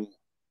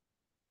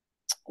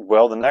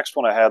 Well, the next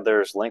one I had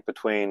there is link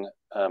between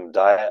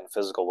diet and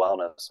physical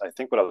wellness. I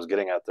think what I was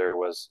getting at there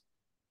was,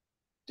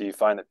 do you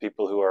find that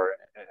people who are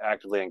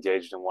actively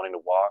engaged in wanting to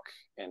walk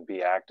and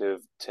be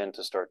active tend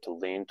to start to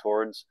lean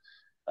towards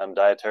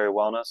dietary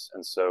wellness?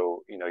 And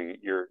so,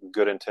 your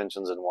good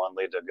intentions in one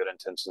lead to good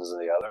intentions in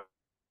the other.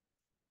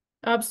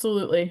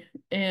 Absolutely.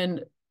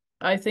 And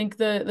I think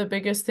the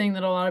biggest thing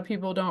that a lot of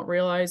people don't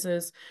realize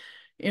is,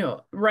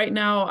 right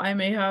now I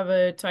may have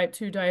a type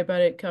 2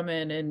 diabetic come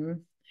in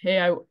and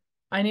hey,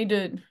 I need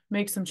to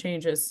make some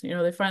changes.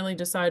 They finally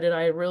decided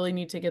I really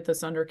need to get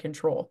this under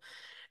control.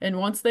 And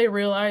once they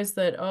realize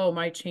that, oh,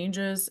 my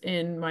changes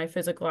in my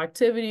physical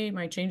activity,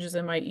 my changes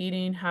in my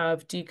eating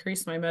have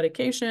decreased my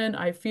medication,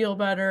 I feel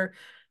better,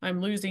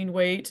 I'm losing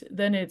weight,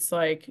 then it's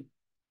like,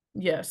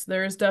 yes,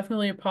 there is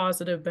definitely a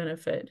positive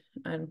benefit.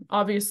 And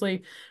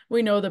obviously,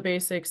 we know the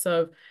basics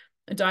of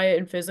diet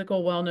and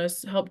physical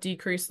wellness help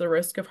decrease the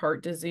risk of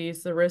heart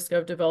disease, the risk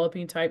of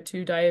developing type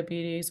 2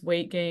 diabetes,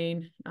 weight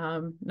gain,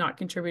 not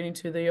contributing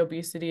to the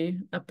obesity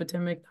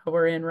epidemic that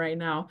we're in right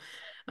now.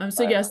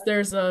 So, Right. yes,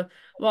 there's a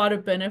lot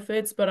of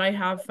benefits, but I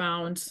have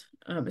found,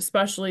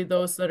 especially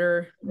those that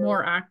are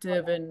more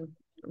active and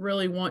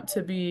really want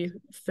to be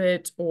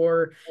fit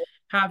or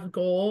have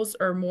goals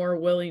are more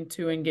willing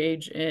to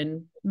engage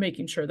in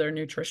making sure their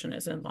nutrition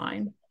is in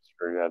line.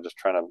 Or, yeah, just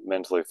trying to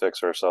mentally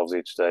fix ourselves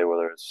each day,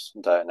 whether it's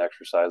diet and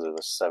exercise or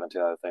the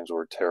 17 other things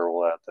we're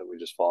terrible at that we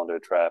just fall into a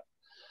trap.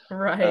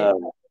 Right.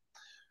 Um,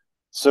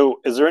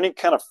 so is there any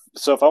kind of,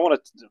 so if I want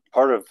to,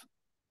 part of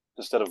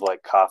instead of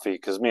like coffee,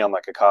 because me, I'm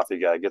like a coffee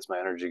guy, it gets my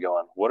energy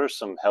going. What are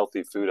some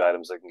healthy food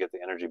items that can get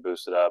the energy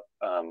boosted up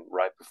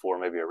right before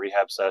maybe a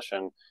rehab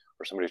session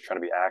or somebody's trying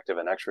to be active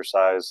and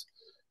exercise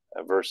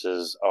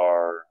versus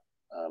our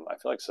I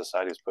feel like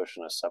society is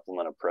pushing a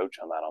supplement approach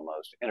on that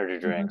almost. Energy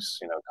Mhm. drinks,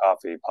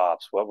 coffee,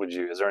 pops. What would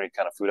you, is there any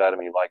kind of food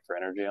item you like for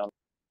energy on?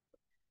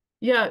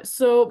 Yeah,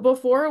 so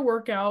before a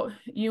workout,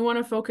 you want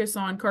to focus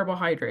on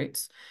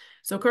carbohydrates.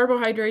 So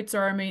carbohydrates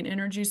are our main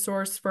energy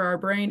source for our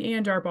brain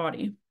and our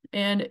body.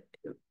 And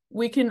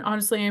we can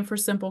honestly aim for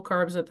simple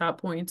carbs at that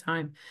point in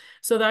time.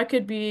 So that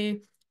could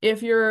be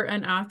if you're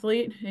an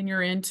athlete and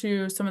you're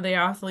into some of the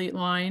athlete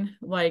line,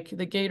 like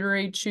the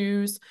Gatorade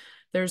Chews,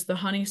 there's the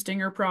Honey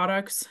Stinger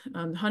products,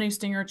 Honey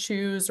Stinger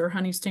Chews or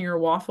Honey Stinger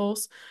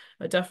waffles.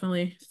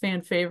 Definitely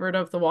fan favorite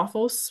of the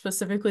waffles,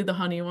 specifically the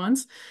honey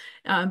ones.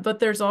 But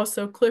there's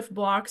also Cliff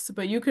Blocks,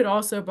 but you could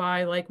also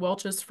buy like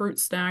Welch's Fruit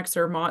Snacks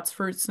or Mott's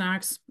Fruit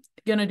Snacks.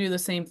 Gonna do the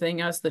same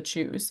thing as the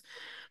chews.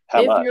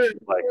 How If you're much?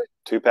 Like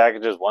two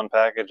packages, one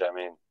package? I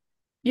mean,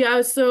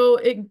 Yeah, so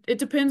it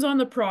depends on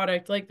the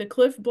product. Like the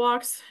Cliff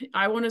Blocks,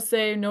 I want to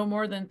say no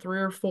more than three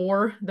or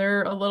four.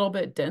 They're a little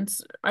bit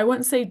dense. I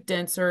wouldn't say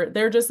denser.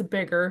 They're just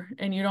bigger,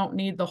 and you don't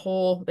need the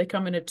whole. They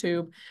come in a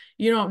tube.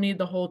 You don't need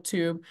the whole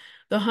tube.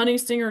 The Honey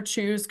Stinger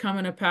chews come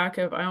in a pack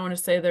of, I want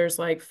to say there's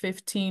like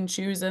 15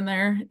 chews in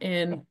there,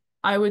 and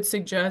I would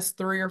suggest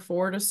three or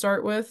four to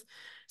start with.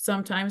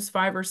 Sometimes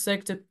five or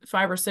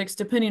six,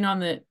 depending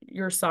on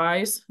your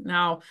size.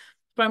 Now,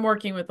 if I'm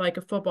working with like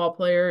a football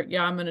player,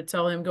 yeah, I'm going to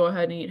tell him go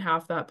ahead and eat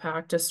half that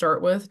pack to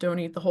start with. Don't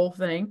eat the whole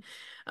thing.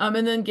 And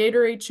then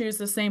Gatorade chews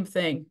the same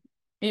thing.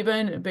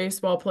 Even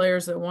baseball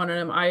players that wanted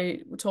them, I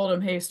told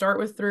them, hey, start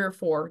with three or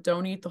four.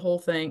 Don't eat the whole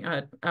thing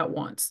at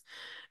once.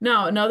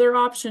 Now, another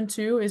option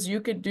too is you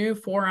could do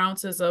 4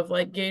 ounces of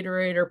like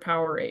Gatorade or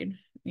Powerade.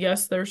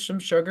 Yes, there's some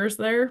sugars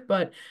there,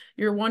 but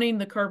you're wanting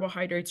the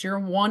carbohydrates. You're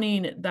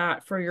wanting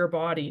that for your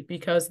body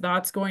because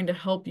that's going to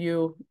help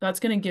you. That's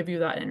going to give you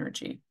that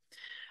energy.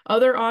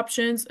 Other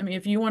options, I mean,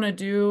 if you want to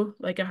do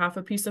like a half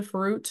a piece of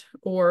fruit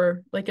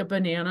or like a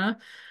banana,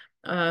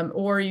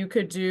 or you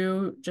could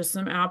do just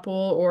some apple,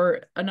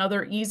 or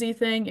another easy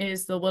thing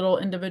is the little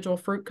individual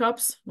fruit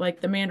cups, like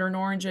the mandarin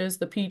oranges,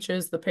 the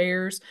peaches, the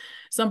pears,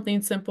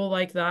 something simple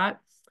like that.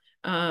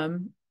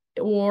 Um,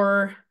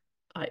 or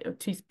a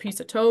piece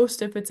of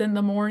toast if it's in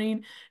the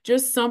morning,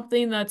 just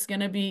something that's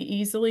going to be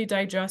easily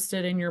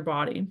digested in your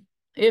body.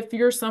 If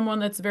you're someone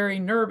that's very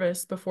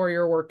nervous before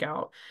your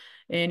workout,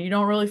 and you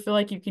don't really feel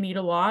like you can eat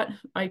a lot,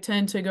 I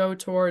tend to go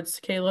towards,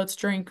 okay, let's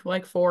drink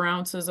like 4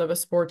 ounces of a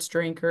sports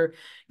drink or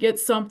get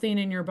something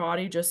in your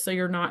body just so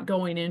you're not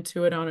going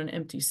into it on an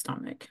empty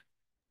stomach.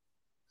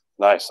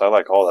 nice. I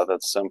like all that.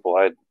 That's simple.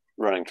 I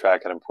running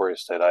track at Emporia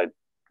State. I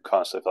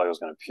constantly felt like I was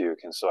going to puke,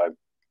 and so I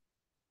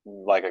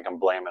can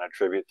blame and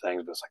attribute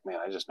things, but it's like,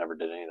 man, I just never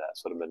did any of that.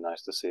 So it'd have been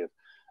nice to see if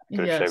I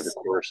could have shaved a Yes.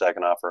 quarter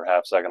second off or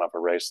half second off a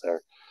race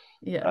there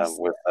Yes.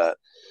 with that.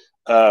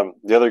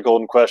 The other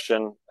golden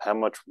question: how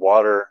much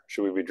water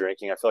should we be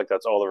drinking? I feel like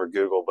that's all over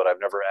Google, but I've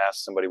never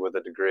asked somebody with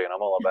a degree, and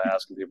I'm all about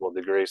asking people with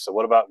degrees. So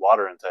what about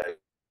water intake?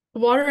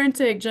 Water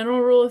intake, general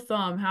rule of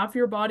thumb, half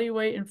your body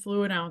weight in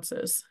fluid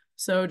ounces.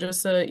 So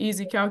just a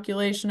easy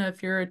calculation.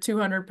 If you're a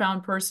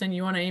 200-pound person,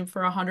 you want to aim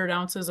for 100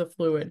 ounces of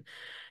fluid.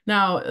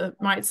 Now, it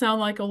might sound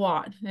like a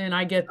lot, and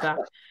I get that.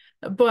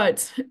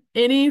 But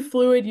any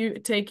fluid you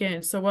take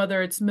in, so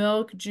whether it's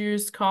milk,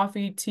 juice,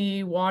 coffee,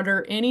 tea,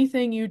 water,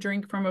 anything you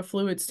drink from a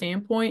fluid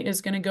standpoint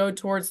is going to go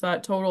towards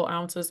that total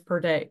ounces per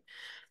day.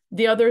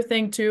 The other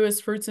thing too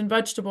is fruits and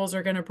vegetables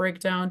are going to break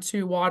down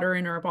to water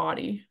in our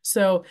body.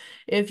 So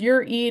if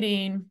you're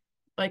eating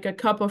like a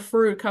cup of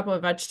fruit, cup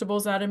of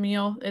vegetables at a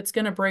meal, it's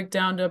going to break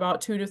down to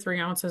about 2 to 3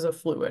 ounces of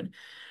fluid.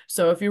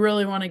 So if you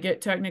really want to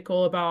get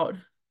technical about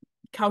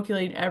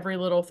calculating every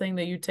little thing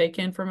that you take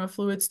in from a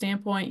fluid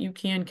standpoint, you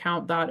can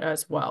count that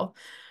as well.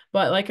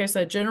 But like I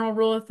said, general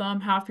rule of thumb,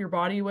 half your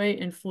body weight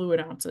in fluid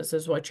ounces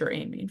is what you're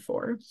aiming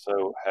for.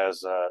 So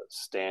has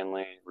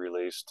Stanley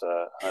released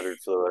a 100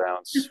 fluid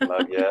ounce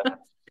mug yet?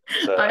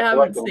 So I I feel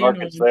like haven't the seen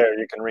market's one. there.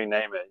 You can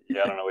rename it.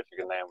 Yeah, I don't know what you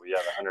can name, but yeah,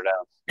 the 100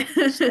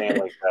 ounce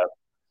Stanley Cup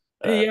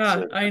Yeah,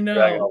 to I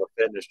drag know. all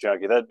the fitness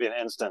junkie. That'd be an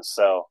instant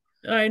sell.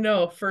 I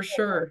know for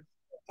sure.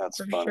 That's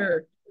For funny.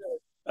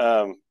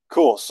 sure.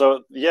 Cool.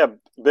 So yeah,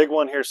 big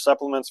one here: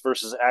 supplements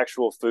versus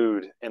actual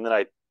food, and then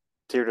I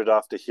tiered it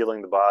off to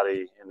healing the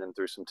body, and then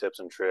through some tips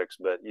and tricks.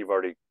 But you've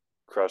already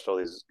crushed all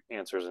these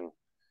answers and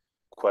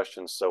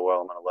questions so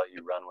well. I'm going to let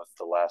you run with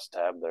the last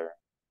tab there.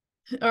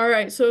 All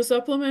right, so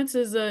supplements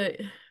is a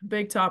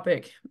big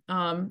topic.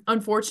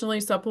 Unfortunately,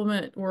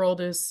 supplement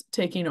world is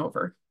taking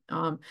over.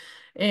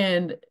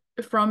 And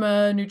from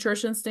a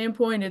nutrition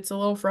standpoint, it's a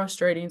little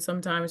frustrating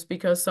sometimes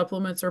because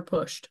supplements are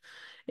pushed.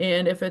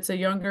 And if it's a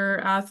younger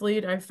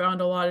athlete, I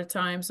found a lot of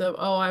times of,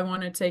 oh, I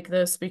want to take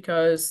this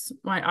because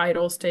my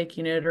idol's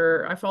taking it,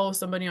 or I follow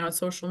somebody on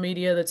social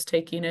media that's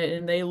taking it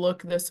and they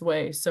look this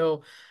way.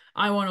 So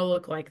I want to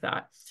look like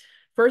that.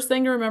 First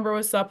thing to remember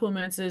with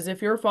supplements is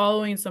if you're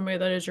following somebody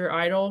that is your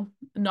idol,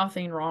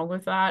 nothing wrong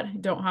with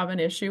that. Don't have an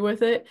issue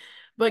with it.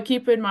 But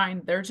keep in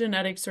mind, their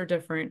genetics are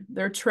different.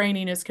 Their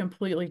training is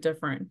completely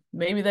different.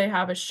 Maybe they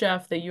have a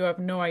chef that you have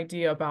no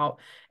idea about,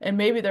 and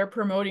maybe they're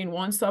promoting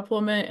one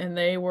supplement and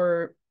they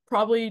were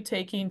probably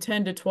taking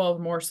 10 to 12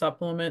 more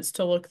supplements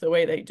to look the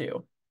way they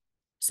do.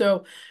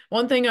 So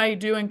one thing I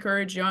do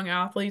encourage young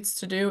athletes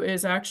to do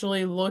is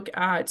actually look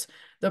at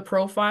the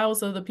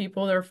profiles of the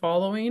people they're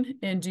following.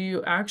 And do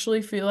you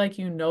actually feel like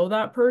you know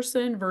that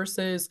person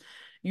versus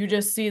you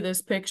just see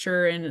this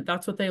picture and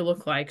that's what they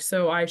look like,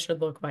 so I should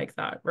look like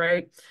that,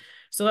 right?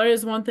 So that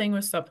is one thing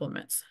with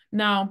supplements.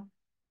 Now,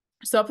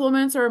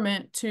 supplements are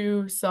meant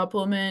to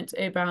supplement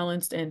a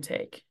balanced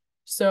intake.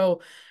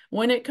 So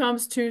when it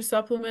comes to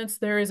supplements,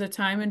 there is a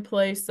time and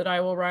place that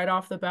I will right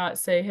off the bat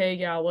say, hey,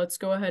 yeah, let's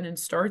go ahead and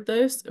start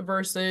this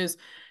versus,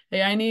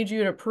 hey, I need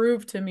you to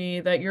prove to me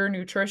that your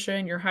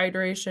nutrition, your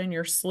hydration,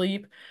 your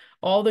sleep,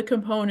 all the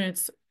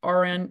components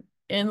are in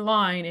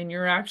line and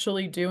you're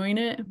actually doing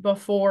it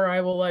before I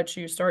will let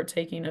you start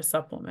taking a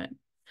supplement.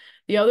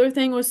 The other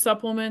thing with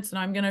supplements, and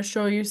I'm going to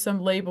show you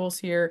some labels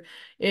here,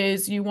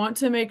 is you want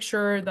to make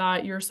sure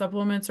that your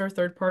supplements are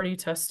third-party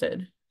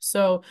tested.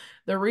 So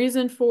the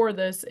reason for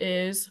this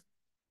is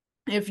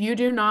if you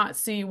do not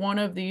see one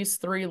of these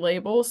three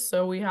labels,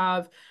 so we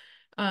have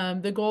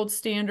the gold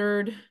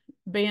standard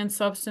banned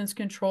substance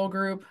control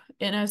group,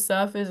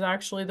 NSF is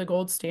actually the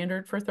gold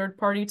standard for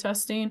third-party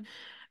testing,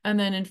 and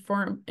then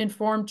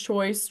informed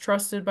choice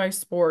trusted by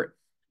sport.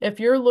 If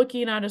you're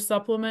looking at a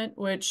supplement,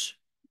 which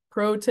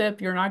pro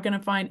tip, you're not going to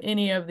find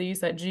any of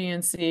these at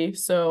GNC,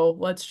 so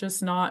let's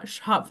just not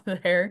shop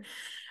there.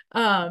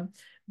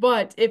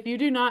 But if you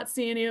do not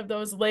see any of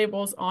those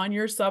labels on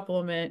your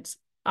supplement,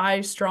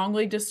 I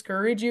strongly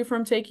discourage you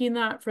from taking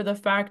that for the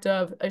fact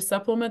of a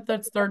supplement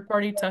that's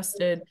third-party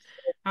tested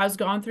has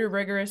gone through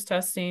rigorous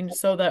testing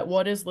so that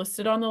what is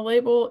listed on the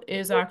label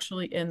is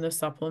actually in the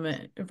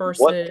supplement What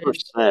versus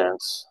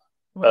percent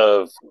what?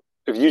 of,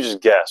 if you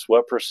just guess,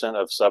 what percent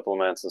of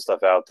supplements and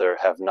stuff out there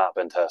have not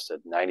been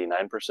tested?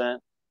 99%?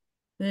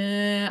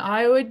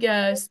 I would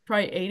guess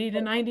probably 80 to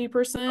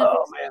 90%.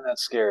 Oh man,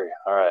 that's scary.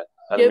 All right.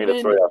 I didn't mean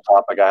to throw Given you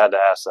off topic. I had to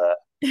ask that.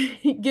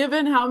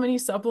 given how many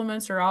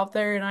supplements are out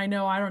there, and I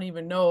know I don't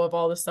even know of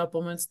all the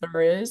supplements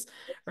there is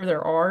or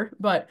there are,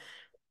 but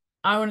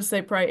I want to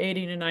say probably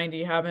 80 to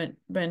 90 haven't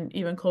been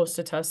even close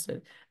to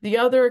tested. The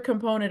other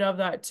component of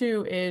that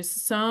too is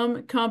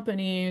some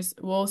companies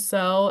will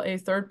sell a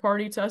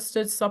third-party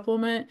tested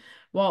supplement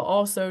while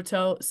also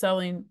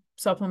selling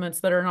supplements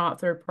that are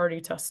not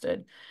third-party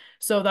tested.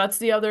 So that's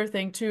the other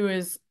thing too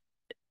is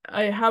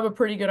I have a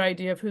pretty good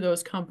idea of who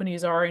those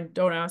companies are, and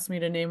don't ask me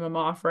to name them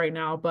off right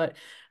now, but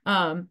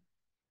um,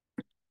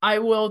 I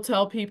will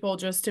tell people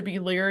just to be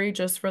leery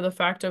just for the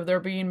fact of they're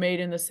being made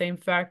in the same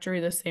factory,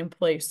 the same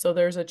place. So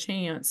there's a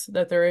chance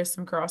that there is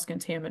some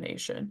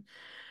cross-contamination.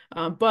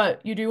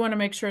 But you do want to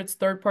make sure it's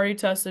third-party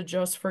tested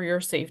just for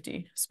your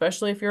safety,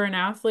 especially if you're an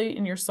athlete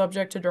and you're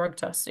subject to drug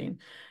testing.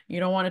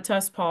 You don't want to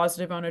test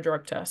positive on a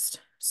drug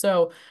test.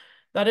 So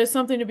that is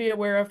something to be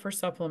aware of for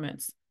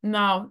supplements.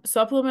 Now,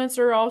 supplements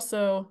are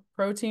also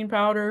protein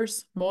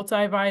powders,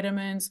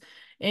 multivitamins,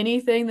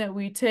 anything that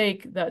we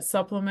take that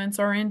supplements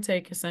our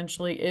intake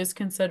essentially is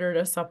considered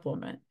a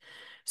supplement.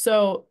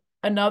 So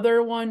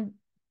another one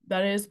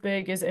that is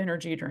big is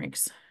energy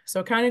drinks.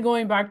 So kind of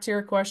going back to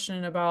your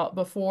question about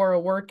before a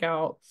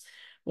workout,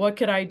 what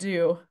could I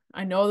do?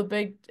 I know the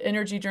big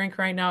energy drink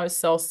right now is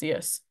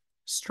Celsius.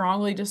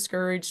 Strongly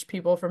discourage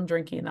people from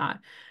drinking that,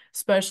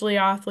 especially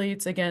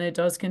athletes. Again, it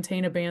does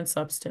contain a banned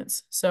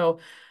substance. So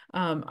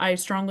I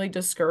strongly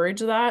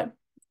discourage that.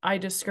 I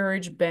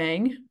discourage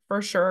Bang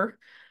for sure.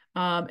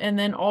 And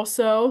then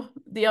also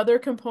the other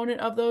component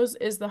of those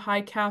is the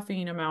high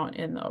caffeine amount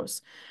in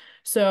those.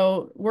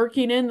 So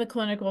working in the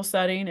clinical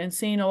setting and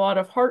seeing a lot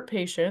of heart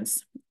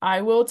patients,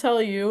 I will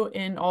tell you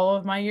in all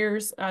of my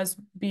years as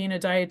being a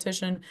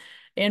dietitian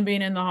and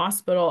being in the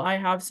hospital, I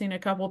have seen a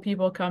couple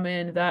people come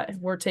in that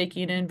were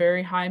taking in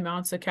very high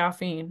amounts of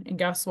caffeine, and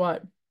guess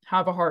what?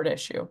 Have a heart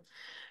issue.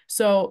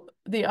 So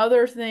the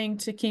other thing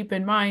to keep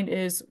in mind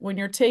is when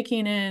you're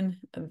taking in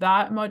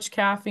that much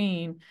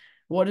caffeine,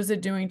 what is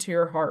it doing to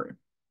your heart?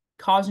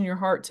 Causing your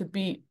heart to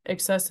beat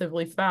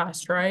excessively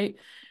fast, right?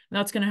 And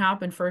that's going to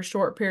happen for a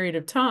short period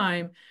of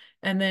time,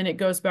 and then it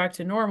goes back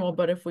to normal.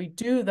 But if we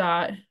do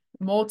that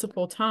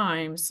multiple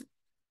times,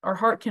 our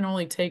heart can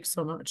only take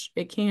so much.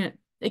 It can't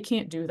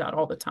do that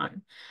all the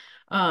time.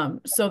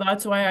 So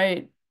that's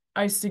why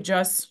I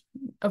suggest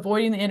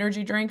avoiding the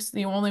energy drinks.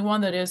 The only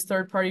one that is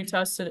third-party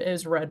tested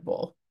is Red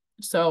Bull.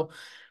 So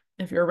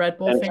if you're a Red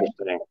Bull fan,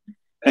 Interesting.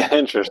 good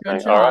Interesting. All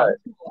job.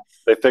 right.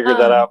 They figured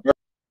that Um, out.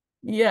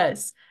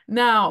 yes.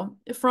 Now,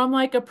 from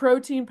like a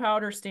protein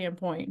powder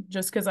standpoint,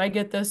 just because I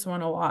get this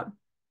one a lot.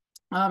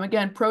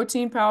 Again,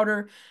 protein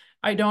powder,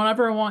 I don't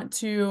ever want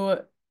to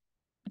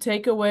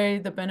take away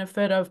the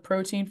benefit of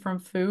protein from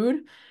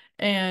food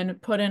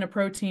and put in a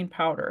protein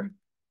powder.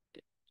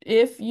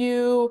 If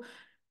you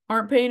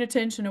aren't paying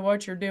attention to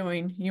what you're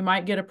doing, you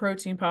might get a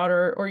protein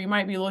powder, or you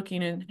might be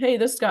looking and, hey,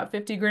 this got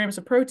 50 grams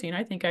of protein.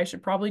 I think I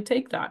should probably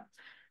take that.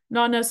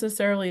 Not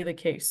necessarily the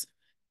case.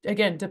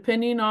 again,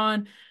 depending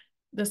on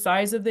the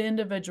size of the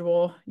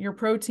individual, your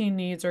protein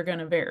needs are going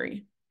to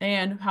vary,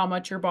 and how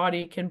much your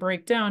body can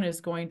break down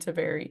is going to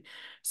vary.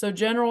 So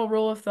general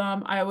rule of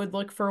thumb, I would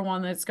look for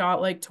one that's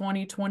got like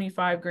 20,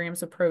 25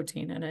 grams of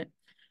protein in it.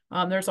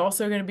 There's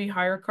also going to be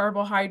higher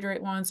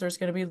carbohydrate ones. There's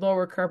going to be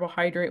lower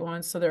carbohydrate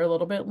ones, so they're a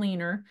little bit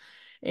leaner.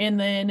 And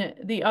then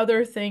the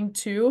other thing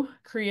too,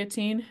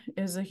 creatine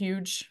is a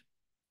huge,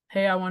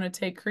 hey, I want to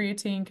take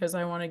creatine because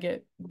I want to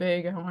get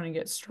big, I want to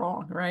get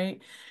strong,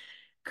 right?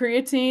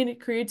 Creatine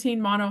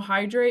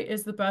monohydrate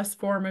is the best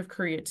form of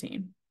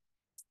creatine.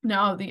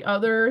 Now, the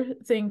other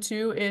thing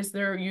too is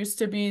there used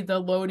to be the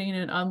loading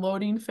and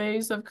unloading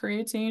phase of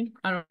creatine.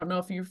 I don't know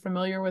if you're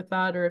familiar with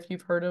that or if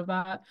you've heard of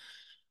that,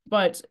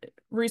 but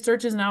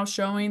research is now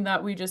showing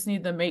that we just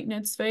need the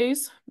maintenance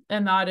phase,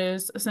 and that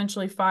is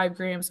essentially 5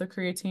 grams of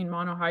creatine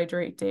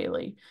monohydrate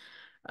daily.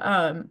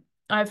 Um,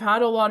 I've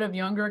had a lot of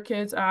younger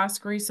kids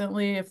ask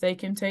recently if they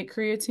can take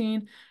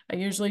creatine. I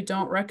usually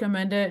don't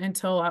recommend it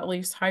until at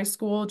least high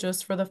school,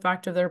 just for the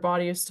fact of their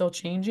body is still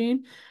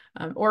changing.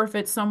 Or if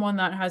it's someone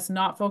that has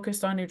not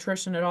focused on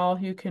nutrition at all,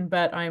 you can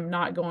bet I'm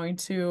not going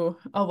to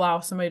allow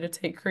somebody to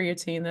take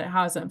creatine that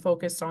hasn't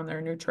focused on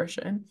their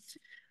nutrition.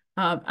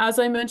 As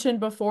I mentioned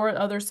before,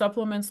 other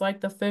supplements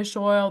like the fish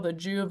oil, the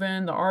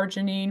Juven, the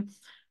arginine,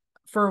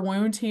 for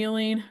wound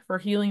healing, for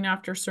healing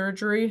after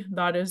surgery,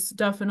 that is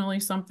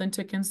definitely something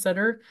to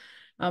consider.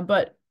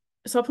 But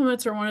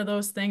supplements are one of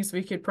those things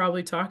we could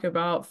probably talk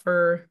about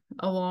for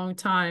a long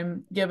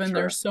time, given Sure.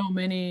 there's so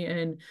many,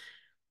 and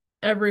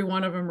every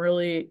one of them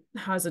really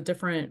has a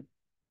different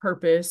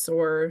purpose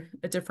or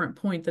a different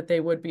point that they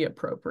would be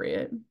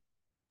appropriate.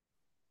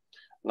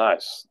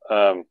 Nice.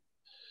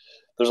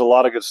 There's a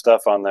lot of good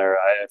stuff on there.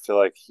 I feel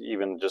like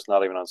even just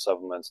not even on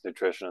supplements,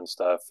 nutrition and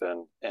stuff,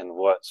 and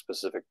what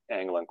specific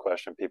angle and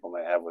question people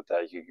may have with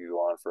that, you could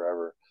go on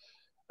forever.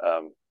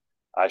 Um,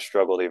 I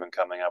struggled even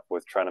coming up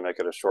with trying to make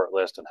it a short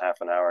list in half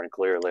an hour, and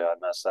clearly I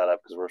messed that up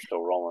because we're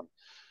still rolling.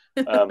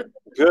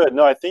 Good.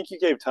 No, I think you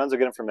gave tons of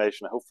good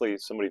information. Hopefully,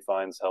 somebody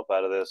finds help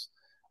out of this.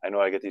 I know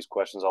I get these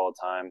questions all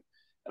the time,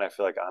 and I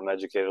feel like I'm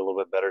educated a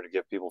little bit better to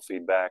give people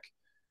feedback.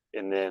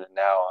 And then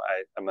now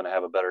I'm going to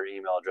have a better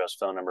email address,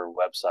 phone number, and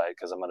website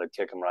because I'm going to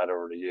kick them right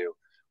over to you.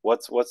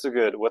 What's a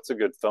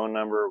good phone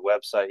number,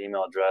 website,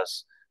 email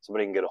address?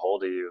 Somebody can get a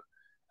hold of you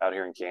out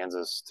here in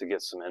Kansas to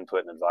get some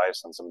input and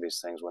advice on some of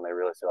these things when they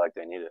really feel like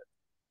they need it.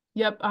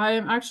 Yep,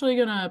 I'm actually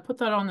gonna put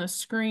that on the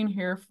screen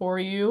here for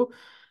you.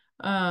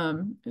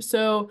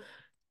 So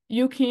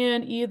you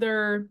can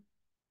either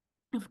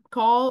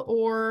call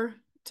or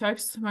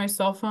text my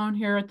cell phone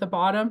here at the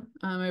bottom.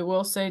 I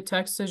will say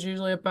text is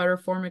usually a better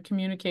form of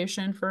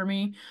communication for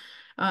me.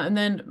 And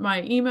then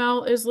my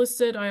email is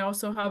listed. I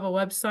also have a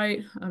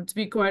website. To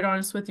be quite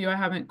honest with you, I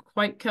haven't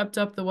quite kept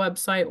up the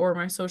website or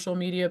my social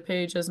media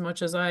page as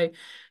much as I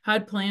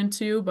had planned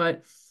to,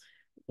 but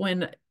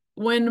when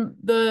when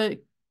the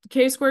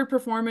K squared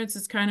performance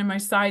is kind of my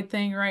side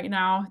thing right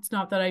now. It's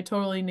not that I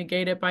totally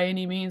negate it by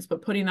any means,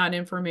 but putting that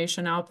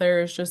information out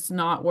there is just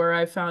not where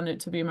I found it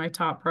to be my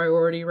top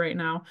priority right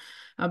now.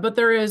 But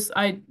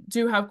I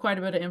do have quite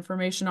a bit of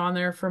information on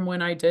there from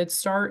when I did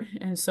start.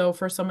 And so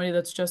for somebody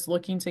that's just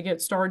looking to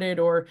get started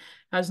or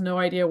has no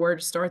idea where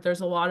to start,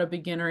 there's a lot of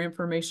beginner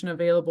information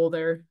available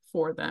there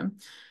for them.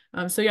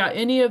 So yeah,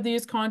 any of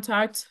these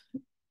contact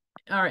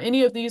or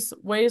any of these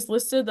ways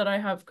listed that I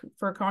have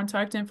for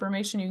contact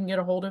information, you can get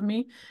a hold of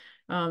me.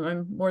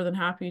 I'm more than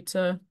happy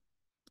to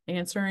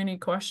answer any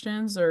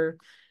questions or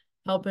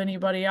help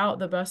anybody out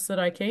the best that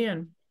I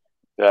can.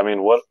 Yeah, I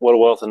mean, what a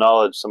wealth of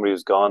knowledge somebody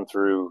who's gone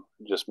through,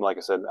 just like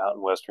I said, out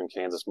in Western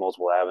Kansas,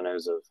 multiple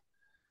avenues of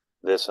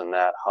this and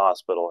that,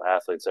 hospital,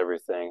 athletes,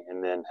 everything,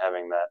 and then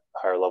having that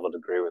higher level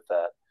degree with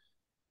that.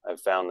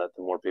 I've found that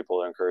the more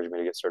people encourage me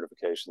to get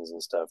certifications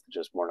and stuff,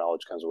 just more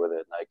knowledge comes with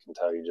it. And I can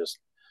tell you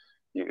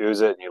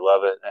ooze it and you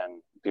love it,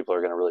 and people are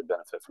going to really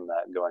benefit from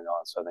that going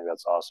on. So I think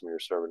that's awesome. You're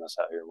serving us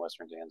out here in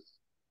Western Kansas.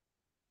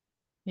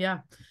 Yeah,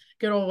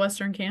 good old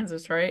Western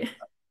Kansas, right?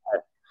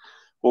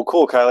 Well,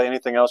 cool, Kylie.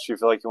 Anything else you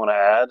feel like you want to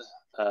add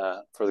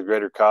for the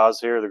greater cause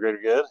here, the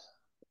greater good?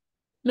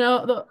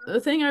 No,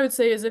 the thing I would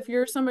say is if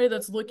you're somebody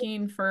that's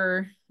looking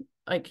for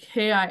like,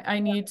 hey, I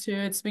need to,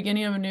 it's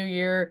beginning of a new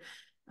year.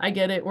 I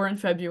get it, we're in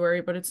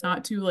February, but it's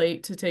not too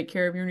late to take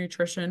care of your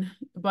nutrition.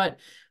 But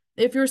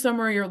if you're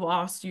somewhere you're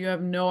lost, you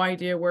have no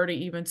idea where to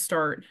even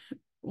start.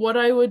 What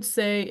I would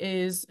say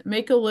is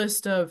make a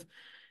list of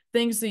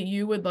things that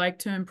you would like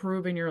to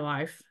improve in your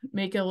life.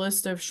 Make a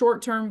list of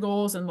short-term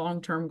goals and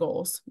long-term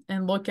goals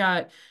and look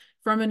at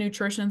from a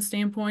nutrition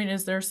standpoint,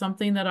 is there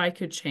something that I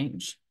could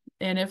change?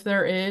 And if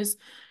there is,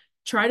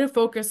 try to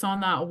focus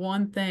on that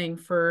one thing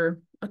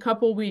for a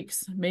couple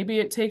weeks. Maybe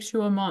it takes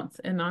you a month,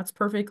 and that's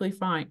perfectly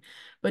fine.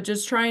 But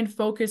just try and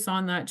focus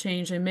on that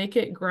change and make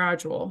it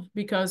gradual.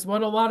 Because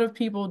what a lot of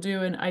people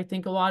do, and I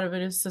think a lot of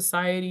it is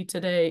society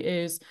today,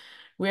 is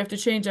we have to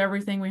change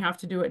everything. We have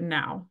to do it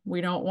now.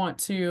 We don't want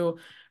to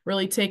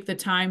really take the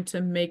time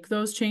to make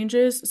those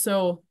changes.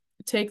 So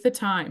take the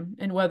time,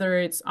 and whether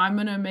it's I'm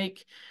going to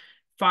make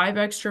 5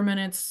 extra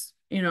minutes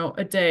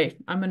a day.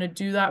 I'm going to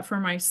do that for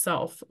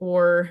myself,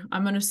 or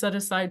I'm going to set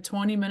aside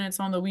 20 minutes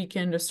on the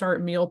weekend to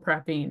start meal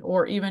prepping,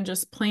 or even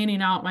just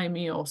planning out my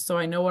meal so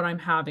I know what I'm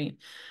having.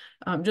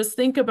 Just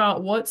think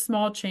about what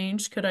small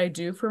change could I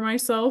do for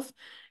myself,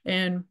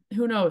 and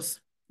who knows,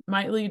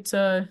 might lead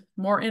to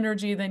more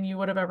energy than you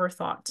would have ever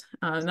thought.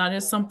 That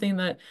is something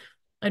that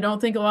I don't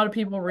think a lot of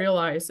people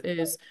realize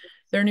is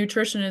their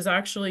nutrition is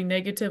actually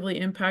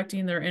negatively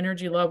impacting their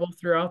energy level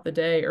throughout the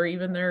day, or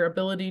even their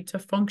ability to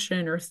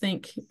function or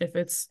think if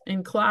it's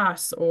in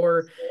class,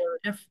 or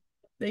if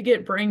they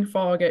get brain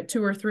fog at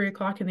 2 or 3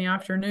 o'clock in the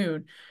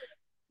afternoon.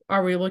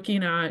 Are we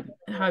looking at,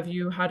 have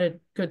you had a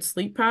good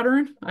sleep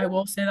pattern? I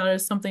will say that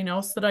is something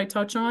else that I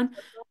touch on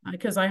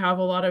because I have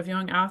a lot of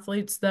young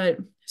athletes that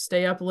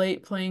stay up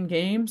late playing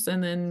games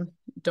and then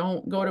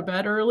don't go to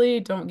bed early,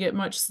 don't get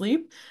much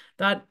sleep.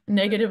 That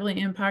negatively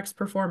impacts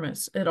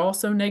performance. It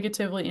also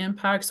negatively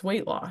impacts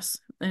weight loss.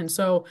 And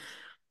so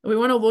we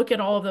want to look at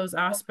all of those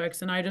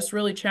aspects. And I just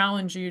really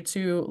challenge you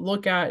to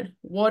look at,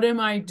 what am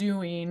I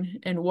doing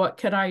and what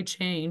could I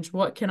change?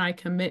 What can I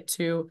commit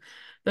to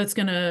that's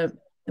going to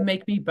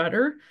make me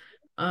better?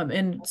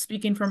 And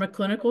speaking from a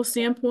clinical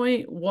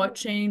standpoint, what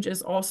change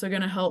is also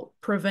going to help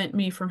prevent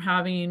me from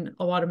having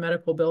a lot of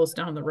medical bills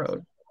down the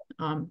road?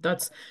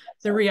 That's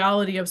the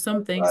reality of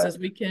some things, Right. is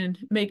we can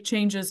make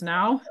changes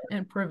now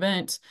and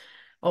prevent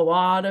a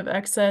lot of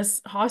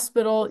excess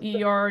hospital,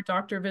 ER,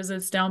 doctor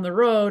visits down the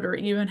road, or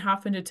even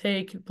having to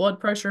take blood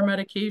pressure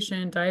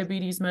medication,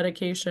 diabetes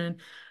medication,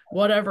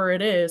 whatever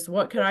it is.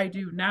 What could I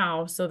do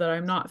now so that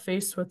I'm not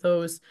faced with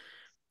those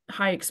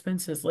high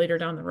expenses later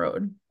down the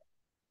road?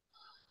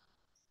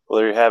 Well,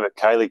 there you have it,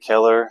 Kylie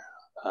Keller,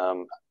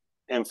 um,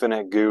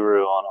 infinite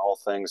guru on all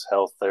things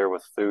health there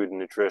with food and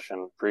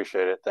nutrition.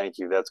 Appreciate it. Thank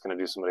you. That's going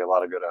to do somebody a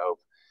lot of good, I hope.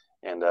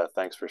 And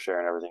thanks for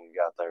sharing everything you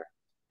got there.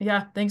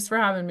 Yeah, thanks for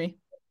having me.